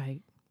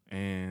 Right.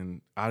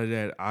 And out of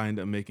that, I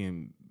ended up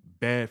making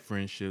bad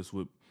friendships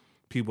with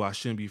people I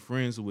shouldn't be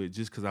friends with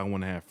just because I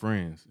want to have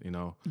friends,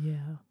 Yeah.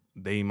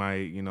 They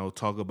might,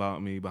 talk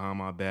about me behind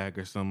my back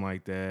or something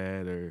like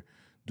that, or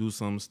do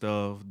some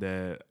stuff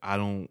that I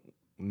don't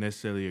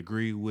necessarily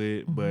agree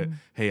with. But,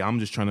 hey, I'm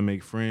just trying to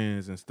make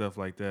friends and stuff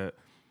like that.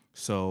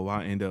 So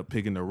I end up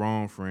picking the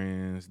wrong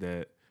friends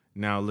that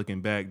now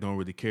looking back don't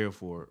really care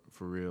for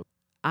real.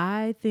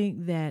 I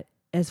think that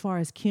as far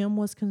as Kim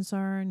was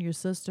concerned, your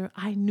sister,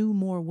 I knew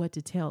more what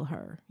to tell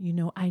her.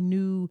 I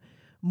knew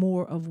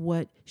more of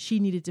what she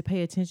needed to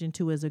pay attention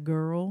to as a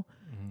girl.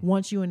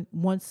 Once me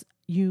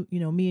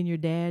and your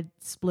dad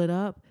split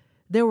up,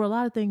 there were a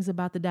lot of things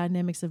about the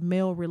dynamics of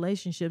male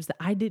relationships that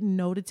I didn't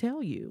know to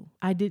tell you.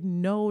 I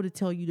didn't know to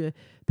tell you to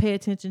pay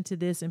attention to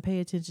this and pay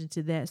attention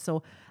to that.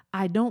 So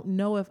I don't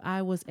know if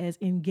I was as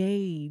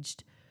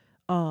engaged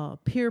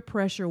peer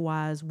pressure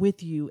wise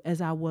with you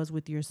as I was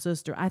with your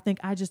sister. I think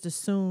I just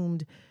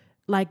assumed,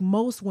 like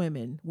most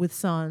women with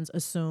sons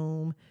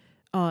assume,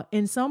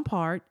 in some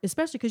part,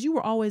 especially because you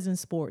were always in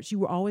sports, you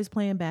were always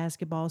playing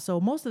basketball. So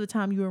most of the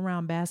time you were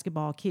around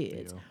basketball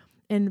kids. Yeah.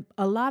 And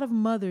a lot of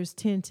mothers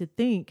tend to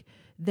think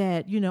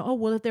that,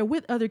 if they're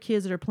with other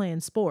kids that are playing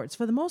sports,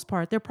 for the most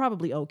part, they're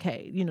probably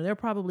okay. They're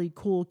probably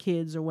cool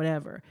kids or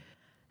whatever.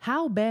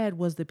 How bad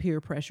was the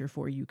peer pressure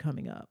for you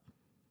coming up?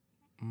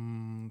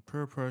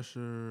 Peer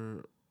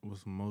pressure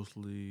was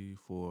mostly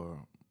for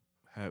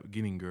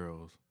getting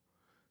girls.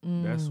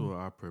 That's what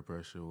our peer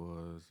pressure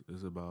was.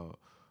 It's about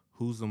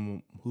who's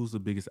the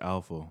biggest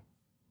alpha,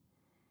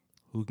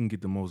 who can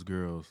get the most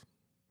girls.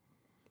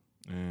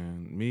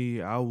 And me,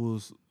 I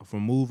was,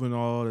 from moving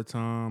all the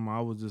time,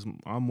 I was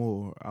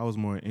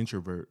more an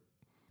introvert.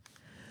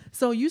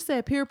 So you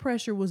said peer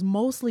pressure was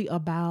mostly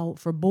about,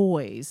 for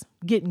boys,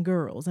 getting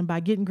girls. And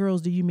by getting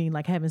girls, do you mean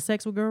like having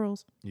sex with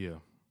girls? Yeah.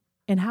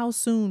 And how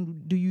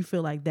soon do you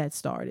feel like that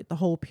started, the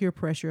whole peer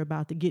pressure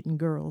about the getting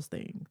girls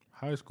thing?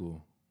 High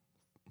school,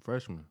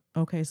 freshman.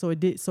 Okay, so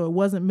it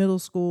wasn't middle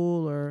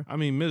school or? I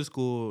mean, middle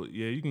school,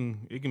 yeah,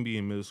 it can be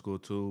in middle school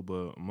too,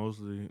 but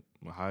mostly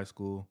high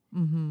school.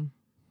 Mm-hmm.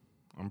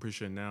 I'm pretty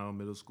sure now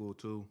middle school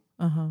too.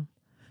 Uh-huh.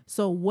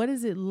 So what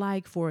is it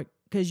like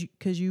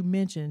because you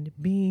mentioned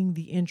being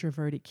the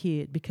introverted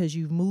kid because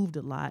you've moved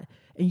a lot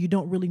and you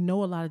don't really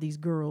know a lot of these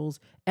girls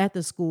at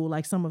the school,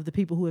 like some of the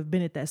people who have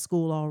been at that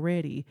school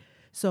already.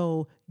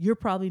 So you're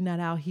probably not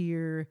out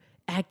here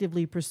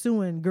actively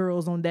pursuing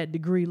girls on that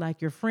degree like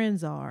your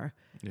friends are.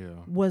 Yeah.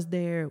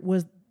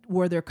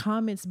 Were there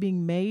comments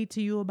being made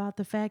to you about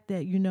the fact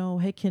that,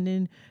 hey,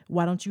 Kenden,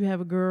 why don't you have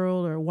a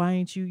girl? Or why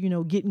ain't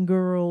you, getting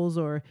girls?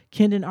 Or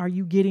Kenden, are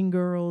you getting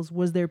girls?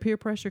 Was there peer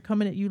pressure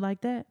coming at you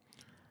like that?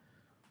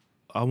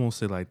 I won't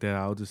say like that.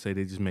 I'll just say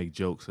they just make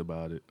jokes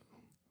about it.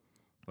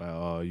 Like,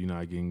 oh, you're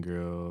not getting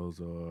girls,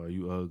 or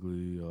you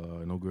ugly,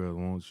 or no girls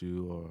want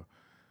you,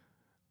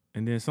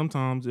 and then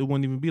sometimes it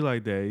wouldn't even be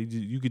like that.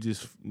 You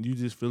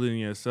just feel it in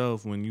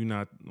yourself when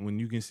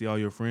you can see all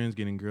your friends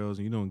getting girls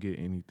and you don't get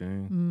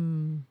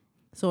anything.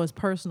 So it's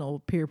personal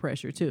peer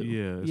pressure too.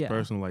 Yeah, it's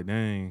personal. Like,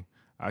 dang,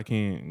 I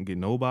can't get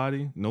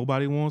nobody.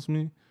 Nobody wants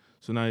me.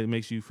 So now it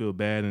makes you feel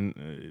bad, and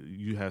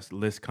you have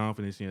less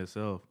confidence in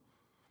yourself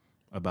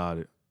about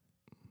it.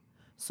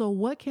 So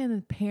what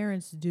can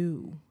parents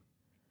do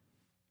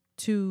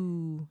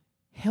to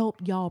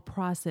help y'all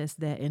process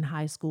that in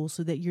high school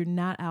so that you're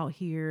not out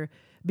here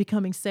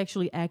becoming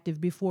sexually active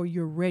before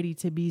you're ready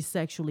to be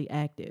sexually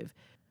active?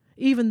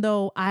 Even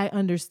though I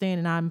understand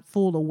and I'm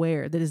full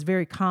aware that it's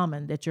very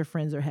common that your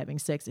friends are having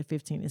sex at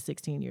 15 and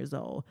 16 years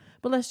old.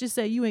 But let's just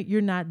say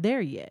you're not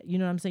there yet. You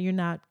know what I'm saying? You're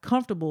not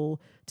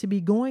comfortable to be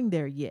going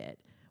there yet.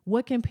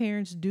 What can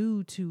parents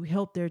do to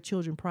help their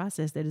children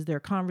process that? Is there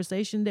a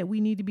conversation that we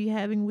need to be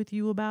having with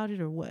you about it,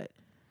 or what?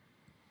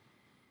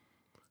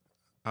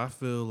 I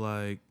feel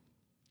like,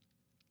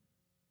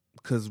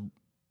 because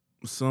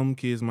some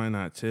kids might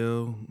not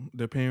tell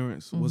their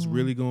parents what's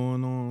really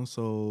going on.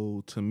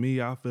 So to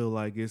me, I feel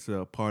like it's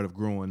a part of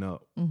growing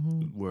up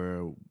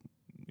where,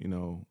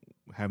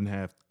 having to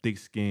have thick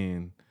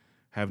skin,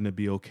 having to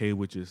be okay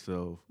with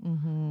yourself,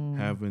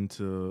 having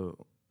to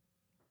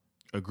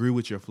agree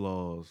with your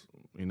flaws,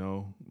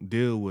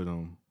 deal with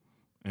them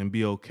and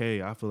be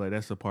okay. I feel like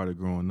that's a part of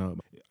growing up.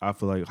 I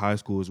feel like high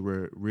school is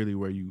where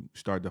you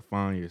start to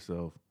find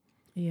yourself.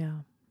 Yeah.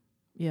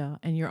 Yeah.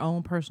 And your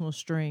own personal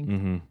strength.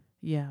 Mm-hmm.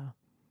 Yeah.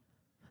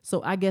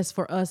 So I guess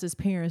for us as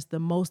parents, the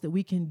most that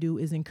we can do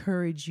is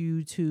encourage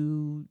you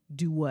to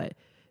do what?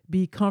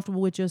 Be comfortable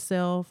with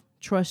yourself,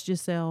 trust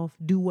yourself,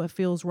 do what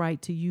feels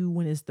right to you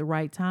when it's the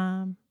right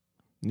time.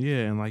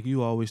 Yeah. And like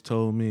you always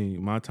told me,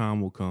 my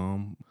time will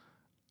come.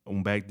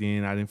 back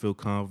then I didn't feel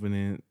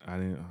confident. I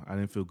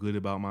didn't feel good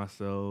about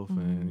myself,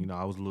 and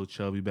I was a little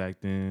chubby back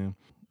then.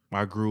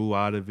 I grew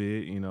out of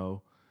it,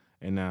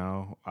 and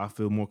now I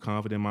feel more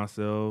confident in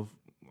myself.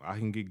 I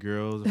can get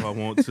girls if I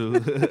want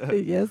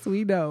to. Yes,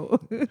 we know.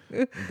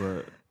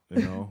 But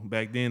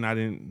back then I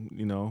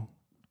didn't,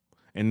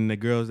 and the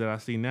girls that I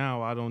see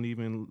now, I don't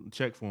even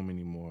check for them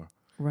anymore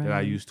that I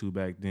Right. used to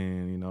back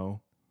then.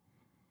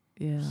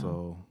 Yeah.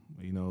 So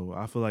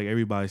I feel like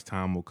everybody's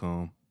time will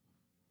come.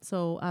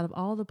 So, out of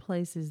all the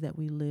places that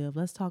we live,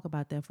 let's talk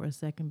about that for a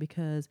second,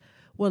 because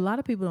what a lot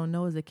of people don't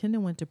know is that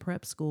Kenden went to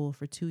prep school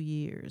for 2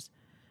 years.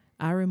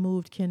 I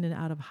removed Kenden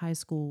out of high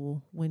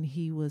school when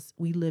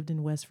we lived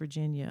in West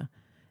Virginia,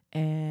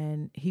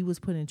 and he was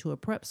put into a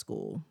prep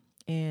school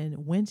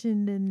in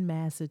Winchendon,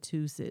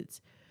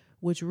 Massachusetts,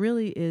 which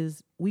really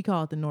is, we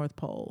call it the North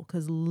Pole,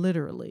 because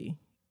literally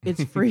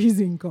it's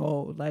freezing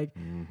cold. Like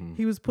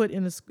he was put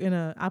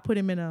I put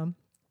him in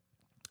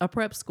a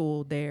prep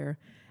school there.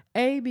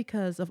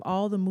 Because of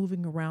all the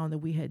moving around that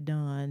we had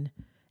done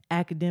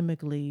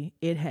academically,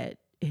 it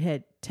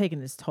had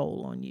taken its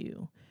toll on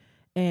you.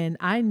 And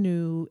I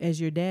knew,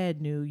 as your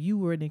dad knew, you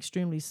were an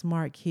extremely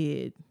smart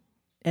kid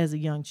as a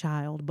young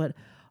child, but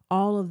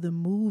all of the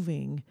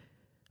moving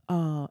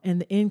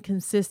and the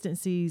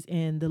inconsistencies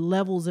and the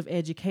levels of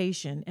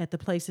education at the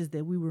places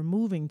that we were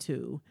moving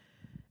to,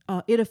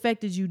 it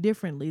affected you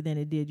differently than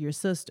it did your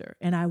sister.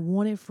 And I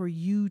wanted for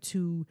you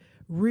to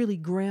really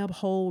grab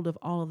hold of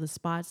all of the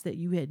spots that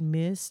you had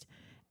missed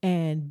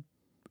and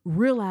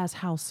realize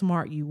how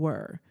smart you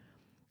were.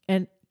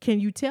 And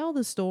can you tell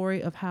the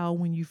story of how,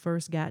 when you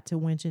first got to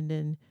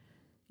Winchendon,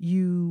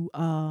 you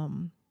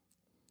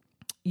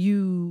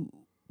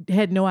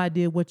had no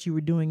idea what you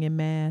were doing in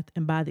math,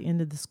 and by the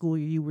end of the school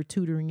year you were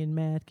tutoring in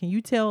math? Can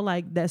you tell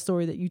like that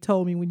story that you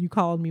told me when you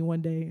called me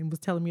one day and was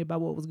telling me about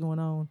what was going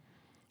on?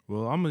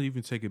 Well, I'm gonna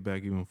even take it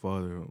back even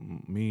farther.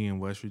 Me in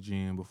West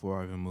Virginia,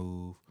 before I even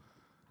moved,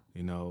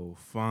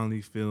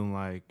 finally feeling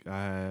like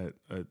I had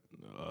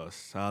a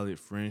solid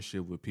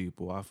friendship with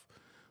people.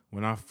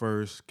 When I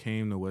first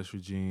came to West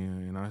Virginia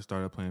and I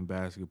started playing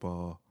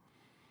basketball,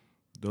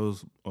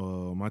 those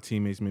my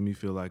teammates made me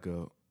feel like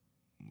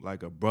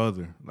a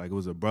brother, like it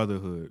was a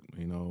brotherhood,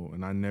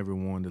 and I never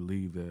wanted to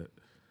leave that.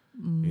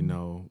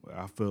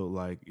 I felt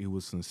like it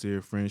was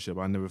sincere friendship.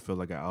 I never felt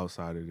like an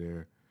outsider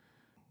there.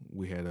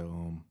 We had a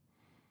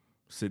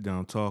sit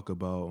down talk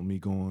about me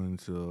going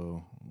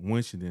to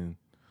Winchendon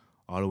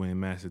all the way in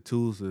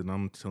Massachusetts, and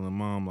I'm telling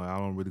Mom, like, I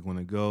don't really want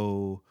to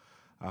go.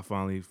 I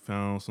finally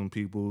found some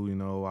people,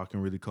 I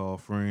can really call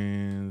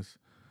friends.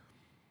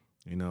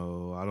 I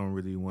don't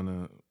really want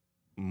to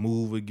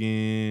move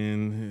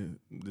again.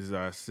 This is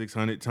our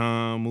 600th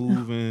time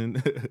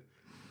moving.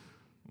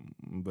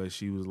 But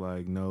she was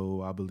like,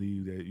 no, I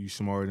believe that you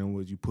smarter than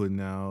what you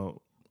putting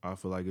out. I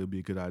feel like it'd be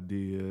a good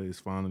idea. It's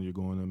fine you're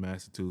going to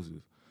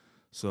Massachusetts.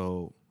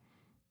 So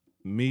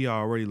me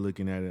already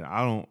looking at it,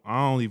 I'm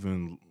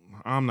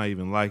not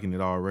even liking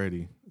it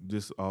already,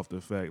 just off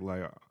the fact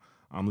like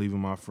I'm leaving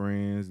my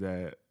friends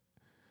that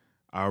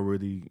I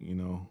really,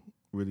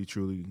 really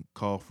truly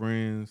call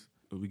friends.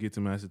 We get to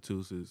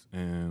Massachusetts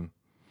and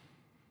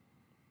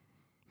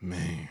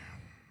man,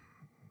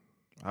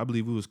 I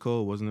believe it was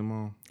cold, wasn't it,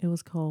 Mom? It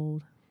was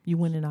cold. You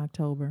went in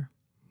October.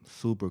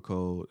 Super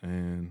cold.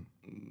 And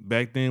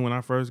back then when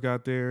I first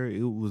got there,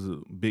 it was a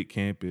big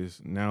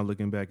campus. Now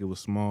looking back, it was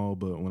small,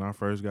 but when I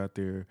first got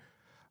there,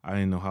 I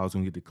didn't know how I was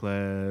going to get to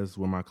class,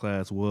 where my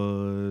class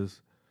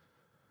was.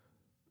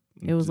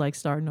 It was like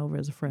starting over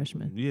as a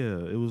freshman. Yeah,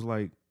 it was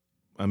like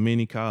a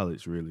mini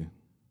college, really.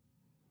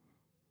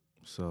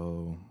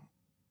 So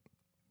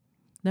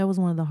that was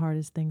one of the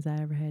hardest things I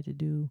ever had to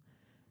do,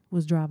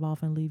 was drive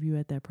off and leave you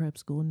at that prep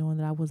school, knowing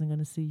that I wasn't going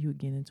to see you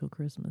again until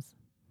Christmas.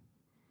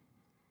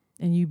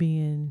 And you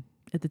being,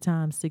 at the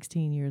time,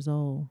 16 years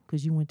old,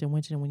 because you went to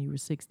Winchendon when you were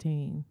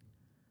 16.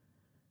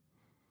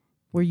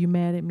 Were you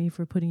mad at me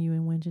for putting you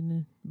in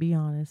Winchendon? Be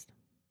honest.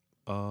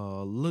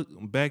 Look,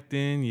 back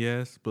then,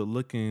 yes, but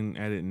looking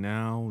at it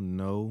now,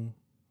 no,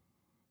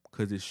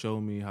 because it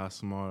showed me how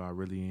smart I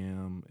really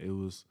am. It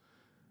was,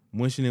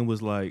 Winchendon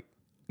was like,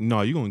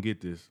 no, you're going to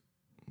get this.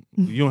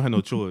 You don't have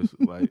no choice.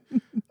 Like,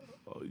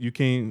 you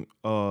can't,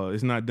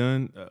 it's not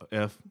done,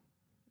 F.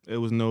 It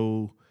was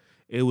no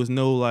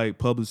like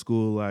public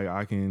school, like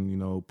I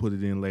can, put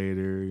it in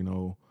later,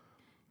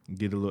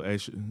 get a little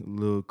extra,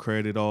 little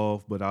credit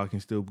off, but I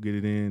can still get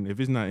it in. If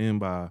it's not in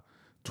by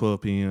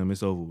 12 p.m.,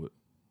 it's over with.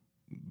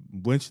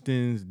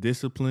 Winston's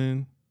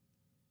discipline,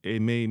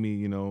 it made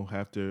me,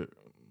 have to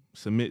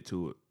submit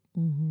to it.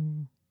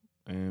 Mm-hmm.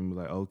 And be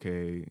like,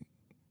 okay,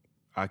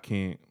 I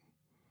can't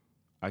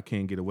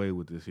get away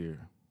with this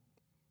here.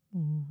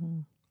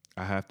 Mm-hmm.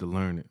 I have to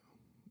learn it.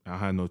 I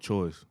had no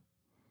choice.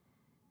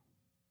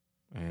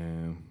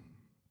 And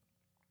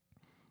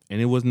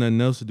it was nothing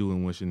else to do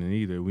in Winchendon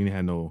either. We didn't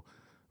have no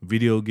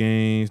video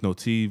games, no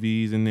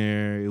TVs in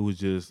there. It was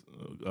just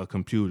a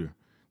computer.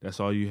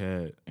 That's all you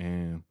had.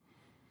 And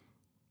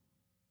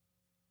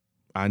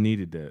I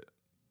needed that.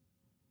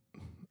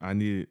 I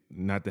needed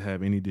not to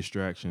have any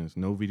distractions,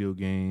 no video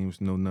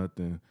games, no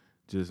nothing,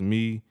 just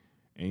me,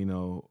 and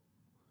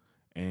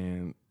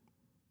and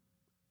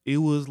it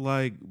was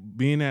like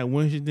being at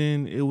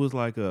Winston. It was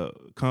like a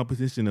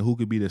competition of who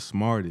could be the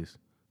smartest.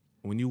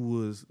 When you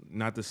was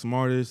not the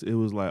smartest, it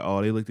was like,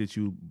 oh, they looked at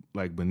you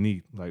like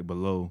beneath, like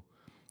below,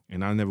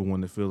 and I never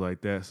wanted to feel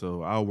like that.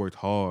 So I worked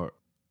hard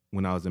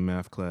when I was in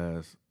math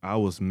class. I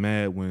was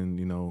mad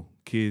when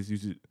kids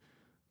used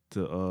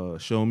to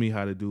show me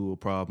how to do a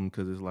problem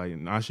because it's like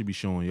I should be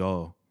showing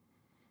y'all.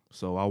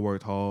 So I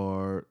worked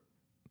hard,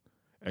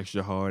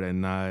 extra hard at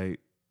night.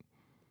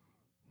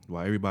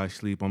 While everybody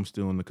sleep, I'm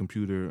still on the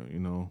computer,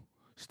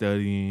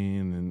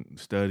 studying and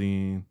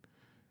studying.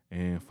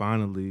 And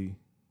finally,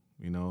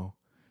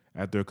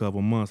 after a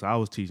couple months, I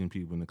was teaching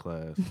people in the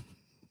class.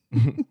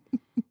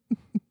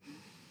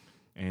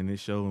 And it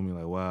showed me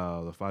like,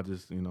 wow, if I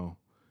just,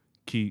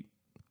 keep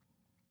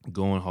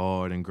going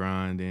hard and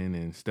grinding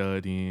and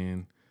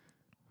studying,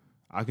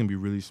 I can be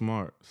really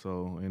smart.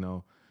 So,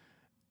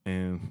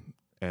 and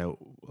at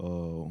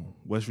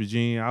West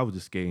Virginia, I was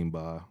just skating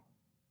by,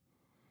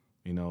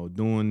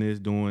 doing this,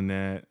 doing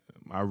that.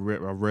 I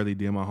rarely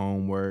did my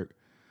homework.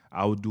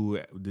 I would do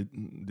it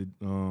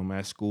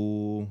at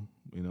school,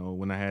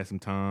 when I had some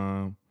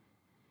time.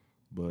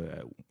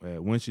 But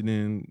at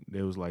Winston,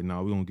 they was like,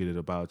 "No, we're gonna get it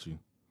about you.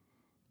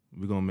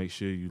 We're gonna make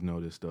sure you know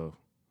this stuff."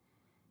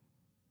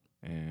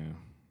 And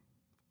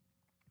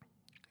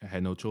I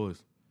had no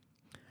choice.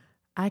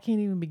 I can't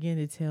even begin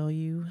to tell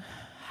you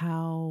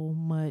how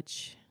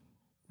much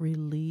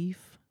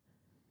relief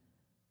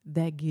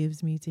that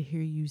gives me to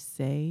hear you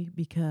say,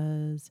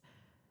 because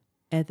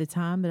at the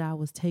time that I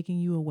was taking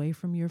you away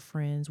from your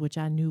friends, which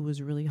I knew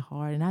was really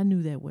hard, and I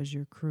knew that was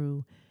your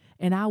crew,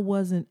 and I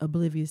wasn't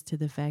oblivious to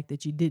the fact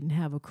that you didn't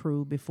have a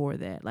crew before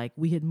that. Like,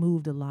 we had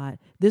moved a lot.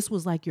 This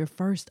was like your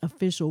first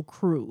official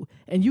crew,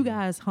 and you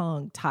guys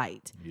hung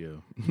tight. Yeah.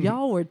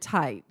 Y'all were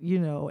tight,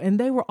 and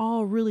they were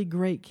all really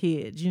great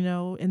kids,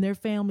 and their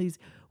families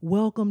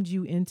welcomed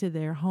you into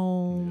their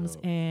homes,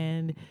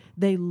 and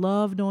they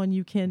loved on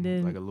you,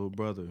 Kenden. Like a little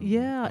brother.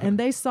 Yeah, and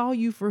they saw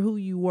you for who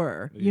you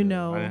were, I didn't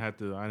have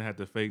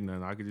to fake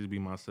nothing. I could just be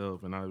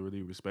myself, and I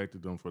really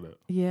respected them for that.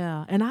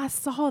 Yeah, and I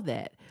saw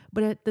that.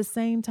 But at the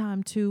same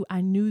time, too, I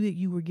knew that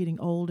you were getting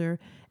older,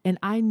 and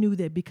I knew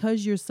that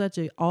because you're such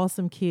an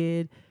awesome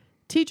kid,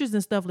 teachers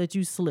and stuff let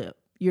you slip.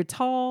 You're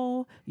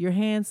tall, you're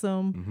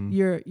handsome,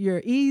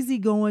 you're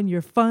easygoing,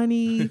 you're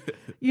funny.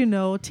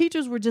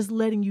 Teachers were just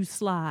letting you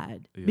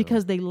slide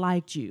because they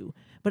liked you.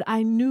 But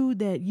I knew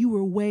that you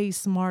were way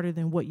smarter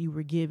than what you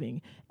were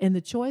giving. And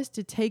the choice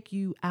to take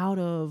you out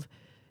of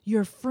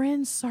your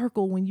friend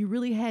circle when you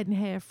really hadn't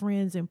had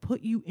friends and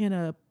put you in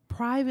a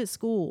private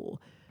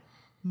school,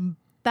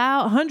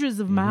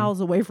 hundreds of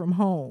miles away from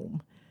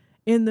home,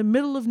 in the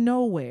middle of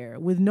nowhere,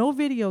 with no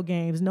video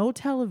games, no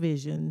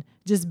television,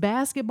 just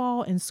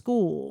basketball and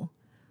school,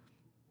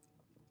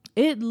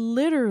 it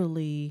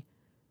literally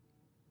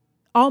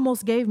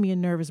almost gave me a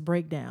nervous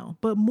breakdown.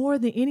 But more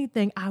than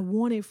anything, I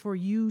wanted for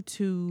you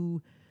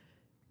to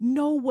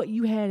know what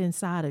you had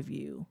inside of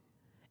you.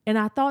 And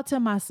I thought to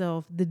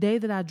myself, the day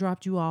that I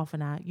dropped you off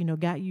and I,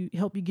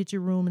 helped you get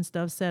your room and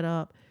stuff set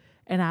up,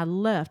 and I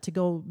left to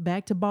go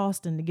back to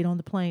Boston to get on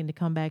the plane to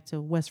come back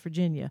to West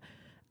Virginia,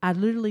 I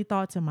literally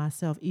thought to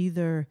myself,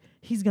 either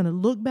he's going to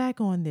look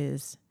back on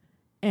this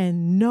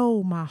and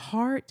know my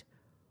heart,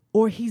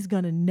 or he's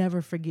going to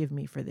never forgive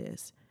me for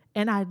this.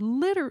 And I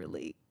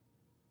literally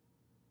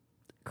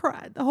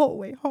cried the whole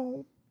way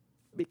home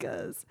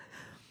because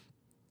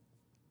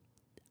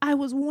I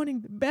was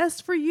wanting the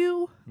best for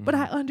you, but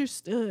I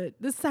understood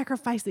the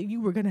sacrifice that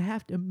you were going to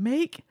have to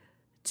make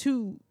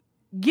to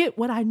get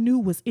what I knew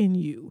was in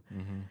you.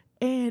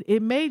 And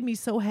it made me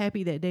so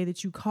happy that day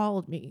that you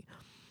called me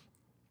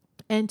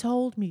and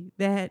told me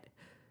that,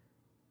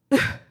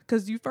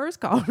 because you first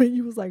called me,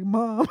 you was like,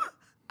 "Mom,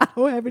 I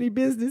don't have any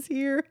business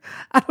here.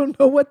 I don't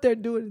know what they're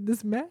doing in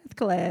this math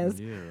class."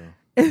 Yeah.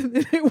 And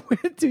then it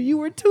went to, you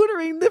were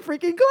tutoring the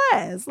freaking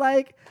class.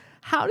 Like,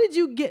 how did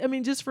you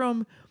just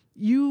from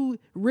you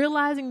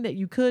realizing that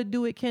you could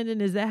do it,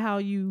 Kenden, is that how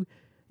you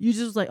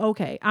just like,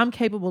 okay, I'm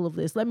capable of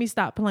this. Let me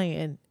stop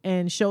playing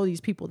and show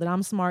these people that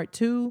I'm smart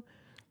too?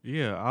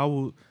 Yeah, I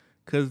will,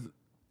 because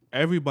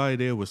everybody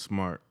there was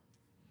smart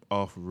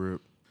off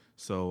rip.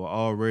 So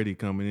already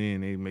coming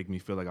in, they make me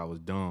feel like I was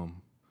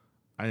dumb.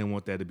 I didn't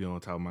want that to be on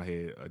top of my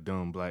head, a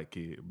dumb black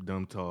kid,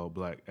 dumb, tall,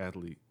 black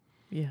athlete.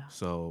 Yeah.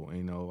 So,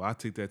 I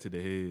took that to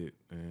the head,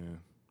 and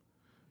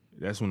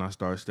that's when I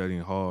started studying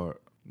hard.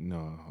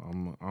 No,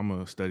 I'm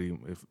going to study.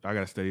 If I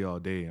got to study all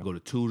day, I go to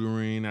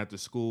tutoring after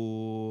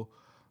school.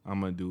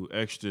 I'm going to do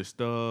extra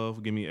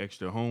stuff, give me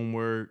extra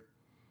homework.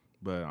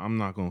 But I'm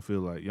not going to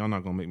feel like, y'all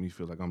not going to make me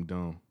feel like I'm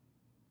dumb.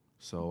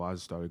 So I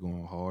just started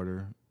going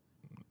harder.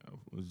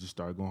 Just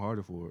started going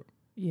harder for it.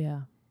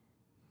 Yeah.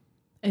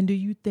 And do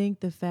you think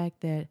the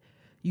fact that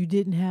you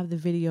didn't have the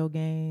video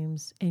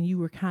games and you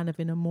were kind of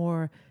in a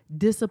more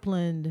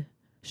disciplined,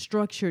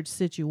 structured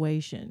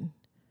situation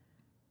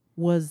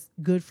was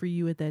good for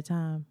you at that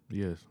time?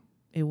 Yes.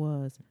 It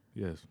was.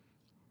 Yes.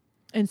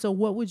 And so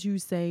what would you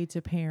say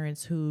to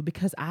parents who,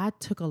 because I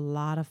took a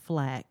lot of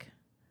flack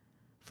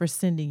for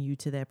sending you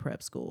to that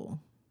prep school.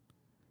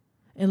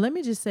 And let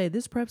me just say,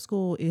 this prep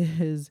school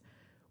is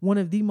one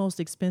of the most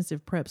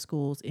expensive prep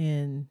schools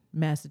in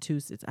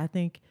Massachusetts. I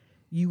think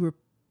you were,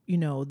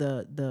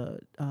 the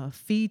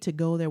fee to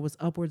go there was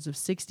upwards of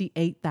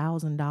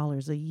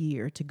 $68,000 a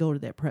year to go to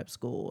that prep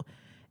school.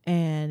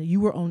 And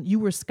you were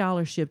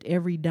scholarshiped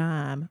every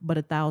dime, but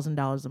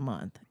 $1,000 a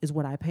month is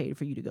what I paid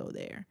for you to go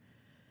there.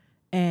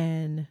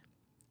 And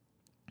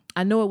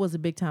I know it was a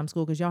big time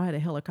school because y'all had a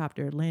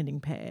helicopter landing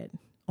pad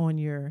on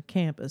your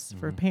campus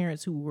for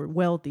parents who were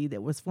wealthy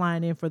that was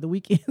flying in for the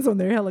weekends on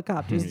their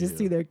helicopters to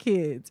see their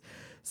kids.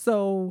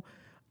 So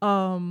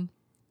I'm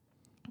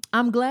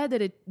glad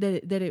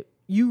that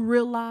you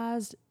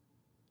realized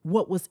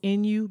what was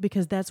in you,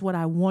 because that's what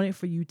I wanted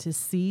for you to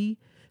see,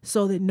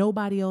 so that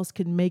nobody else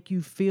could make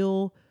you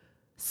feel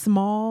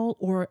small,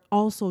 or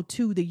also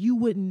too that you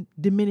wouldn't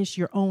diminish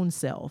your own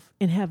self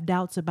and have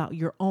doubts about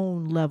your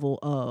own level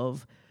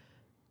of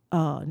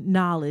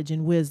knowledge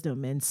and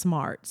wisdom and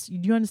smarts. Do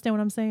you understand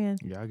what I'm saying?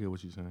 Yeah, I get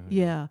what you're saying.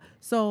 Yeah.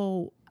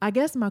 So I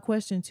guess my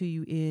question to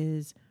you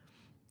is,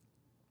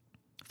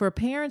 for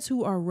parents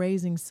who are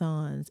raising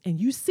sons and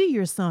you see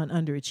your son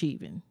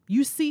underachieving,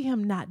 you see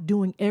him not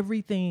doing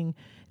everything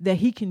that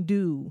he can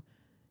do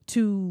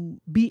to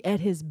be at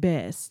his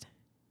best,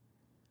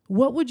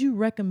 what would you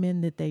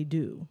recommend that they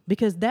do?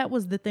 Because that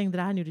was the thing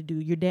that I knew to do.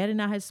 Your dad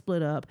and I had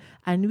split up.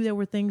 I knew there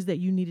were things that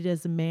you needed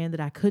as a man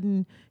that I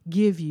couldn't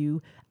give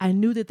you. I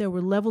knew that there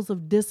were levels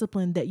of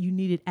discipline that you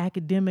needed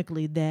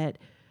academically that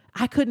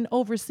I couldn't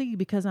oversee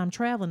because I'm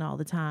traveling all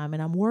the time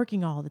and I'm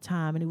working all the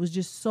time. And it was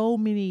just so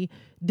many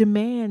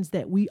demands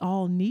that we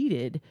all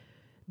needed,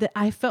 that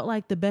I felt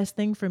like the best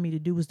thing for me to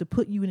do was to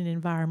put you in an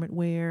environment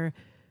where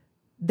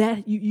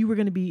that you were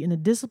going to be in a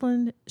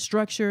disciplined,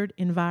 structured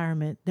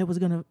environment that was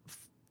going to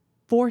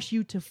force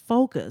you to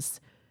focus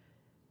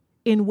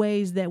in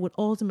ways that would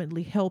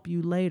ultimately help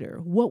you later.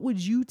 What would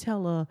you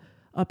tell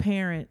a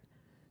parent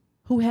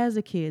who has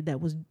a kid that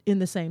was in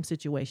the same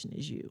situation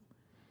as you?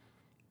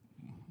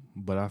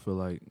 But I feel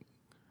like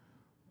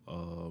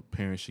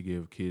parents should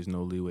give kids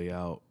no leeway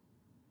out.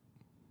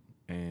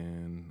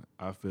 And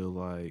I feel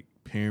like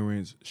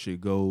parents should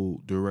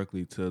go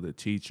directly to the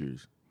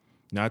teachers,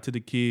 not to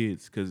the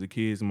kids, because the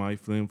kids might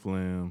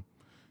flim-flam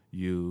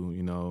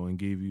you know, and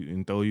give you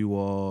and throw you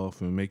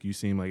off and make you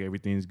seem like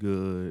everything's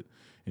good.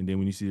 And then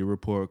when you see the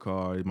report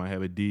card, it might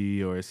have a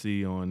D or a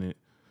C on it.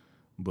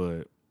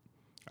 But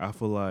I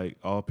feel like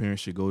all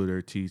parents should go to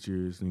their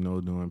teachers,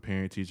 during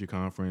parent-teacher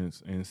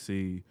conference and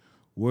see,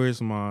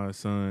 where's my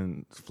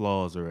son's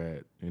flaws are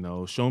at.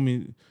 Show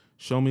me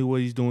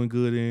what he's doing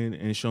good in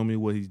and show me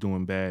what he's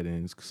doing bad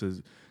in.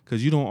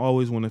 Because you don't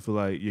always want to feel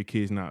like your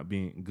kid's not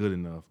being good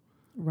enough.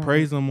 Right.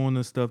 Praise him on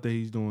the stuff that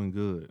he's doing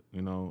good,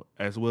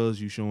 as well as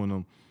you showing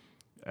him,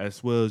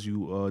 as well as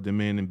you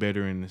demanding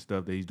better in the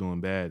stuff that he's doing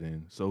bad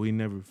in. So he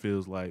never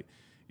feels like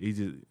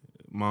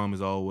mom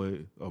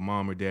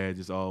or dad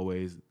just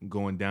always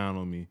going down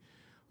on me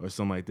or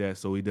something like that.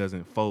 So he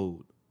doesn't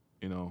fold,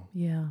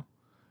 Yeah.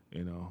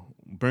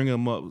 Bring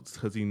him up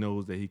because he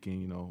knows that he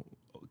can,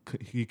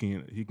 he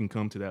can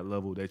come to that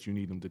level that you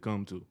need him to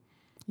come to.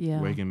 Yeah.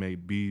 Where he can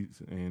make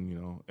B's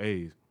and,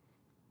 A's.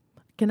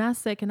 Can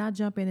I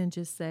jump in and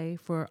just say,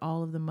 for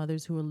all of the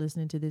mothers who are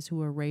listening to this,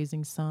 who are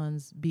raising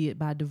sons, be it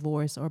by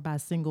divorce or by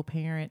single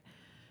parent,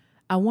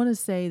 I want to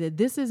say that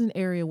this is an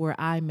area where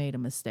I made a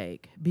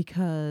mistake,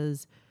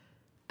 because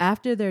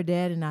after their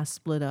dad and I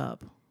split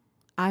up,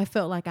 I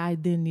felt like I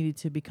then needed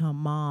to become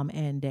mom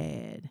and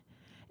dad.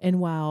 And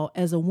while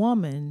as a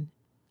woman,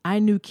 I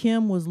knew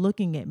Kim was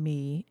looking at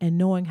me and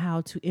knowing how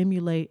to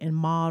emulate and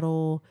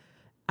model,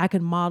 I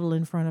could model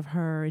in front of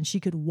her and she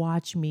could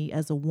watch me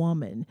as a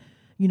woman,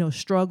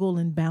 struggle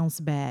and bounce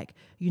back,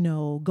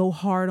 go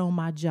hard on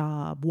my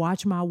job,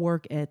 watch my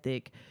work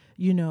ethic,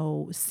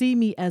 see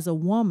me as a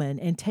woman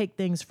and take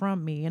things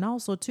from me. And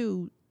also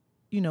too,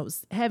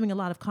 having a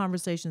lot of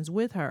conversations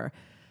with her,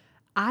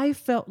 I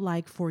felt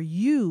like for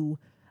you,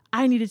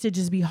 I needed to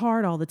just be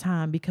hard all the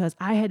time because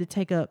I had to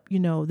take up,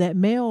 that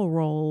male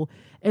role.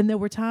 And there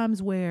were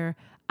times where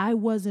I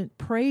wasn't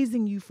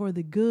praising you for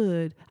the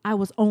good. I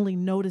was only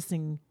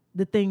noticing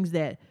the things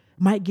that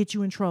might get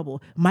you in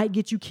trouble, might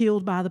get you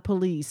killed by the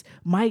police,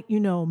 might,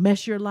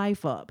 mess your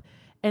life up.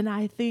 And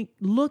I think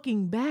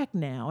looking back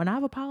now, and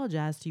I've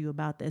apologized to you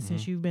about that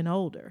since you've been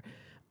older,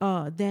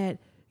 that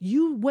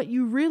what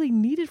you really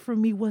needed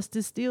from me was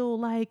to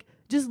still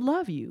just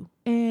love you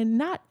and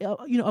not,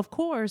 of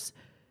course,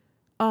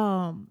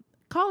 call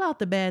out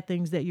the bad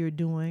things that you're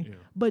doing,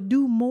 but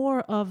do more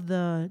of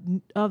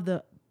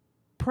the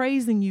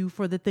praising you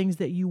for the things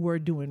that you were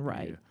doing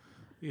right.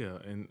 Yeah,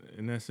 and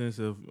in that sense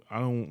of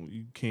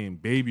you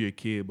can't baby your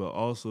kid, but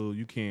also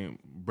you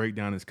can't break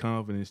down his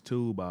confidence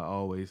too by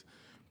always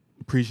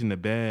preaching the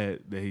bad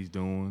that he's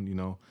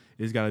doing.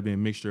 It's got to be a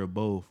mixture of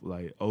both.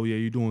 Like, oh yeah,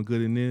 you're doing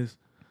good in this,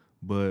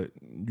 but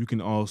you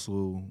can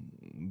also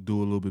do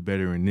a little bit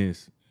better in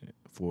this,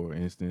 for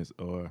instance,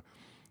 or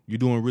you're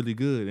doing really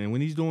good. And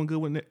when he's doing good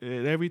with at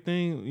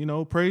everything, you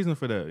know, praise him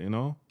for that, you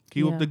know.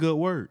 Keep up the good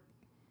work.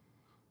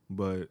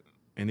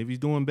 And if he's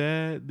doing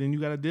bad, then you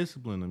got to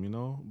discipline him, you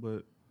know.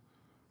 But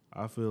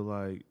I feel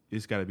like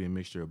it's got to be a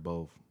mixture of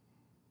both.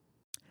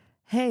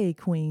 Hey,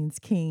 queens,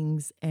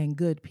 kings, and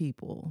good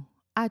people.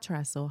 I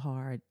try so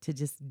hard to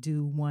just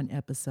do one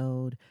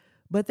episode,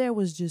 but there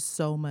was just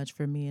so much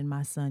for me and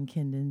my son,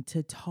 Kenden,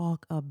 to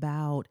talk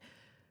about.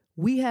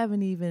 We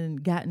haven't even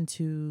gotten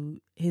to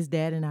his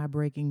dad and I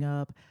breaking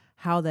up,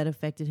 how that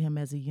affected him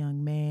as a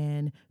young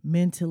man,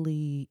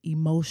 mentally,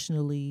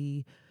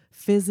 emotionally,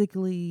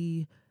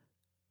 physically.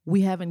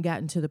 We haven't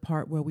gotten to the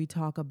part where we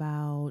talk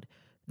about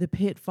the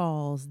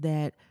pitfalls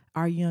that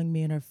our young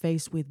men are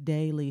faced with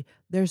daily.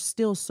 There's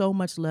still so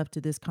much left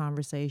to this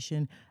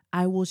conversation.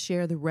 I will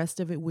share the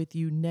rest of it with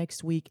you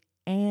next week,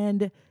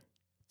 and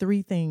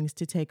 3 things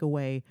to take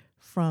away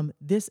from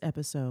this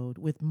episode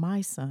with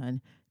my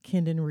son,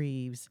 Kenden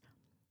Reaves.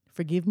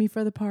 Forgive me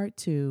for the part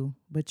 2,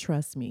 but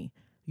trust me,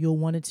 you'll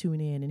want to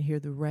tune in and hear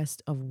the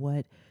rest of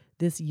what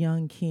this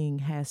young king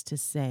has to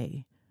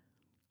say.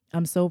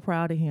 I'm so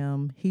proud of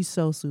him. He's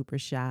so super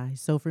shy.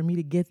 So for me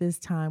to get this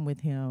time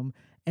with him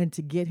and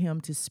to get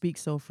him to speak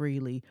so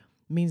freely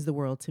means the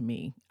world to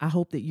me. I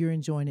hope that you're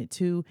enjoying it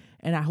too.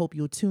 And I hope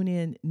you'll tune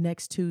in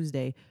next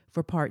Tuesday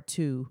for part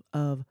 2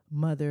 of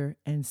mother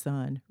and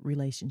son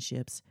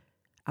relationships.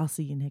 I'll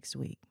see you next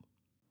week.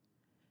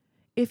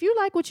 If you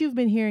like what you've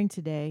been hearing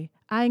today,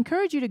 I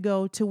encourage you to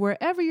go to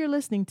wherever you're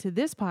listening to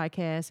this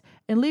podcast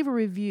and leave a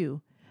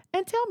review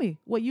and tell me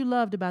what you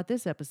loved about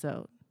this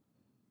episode.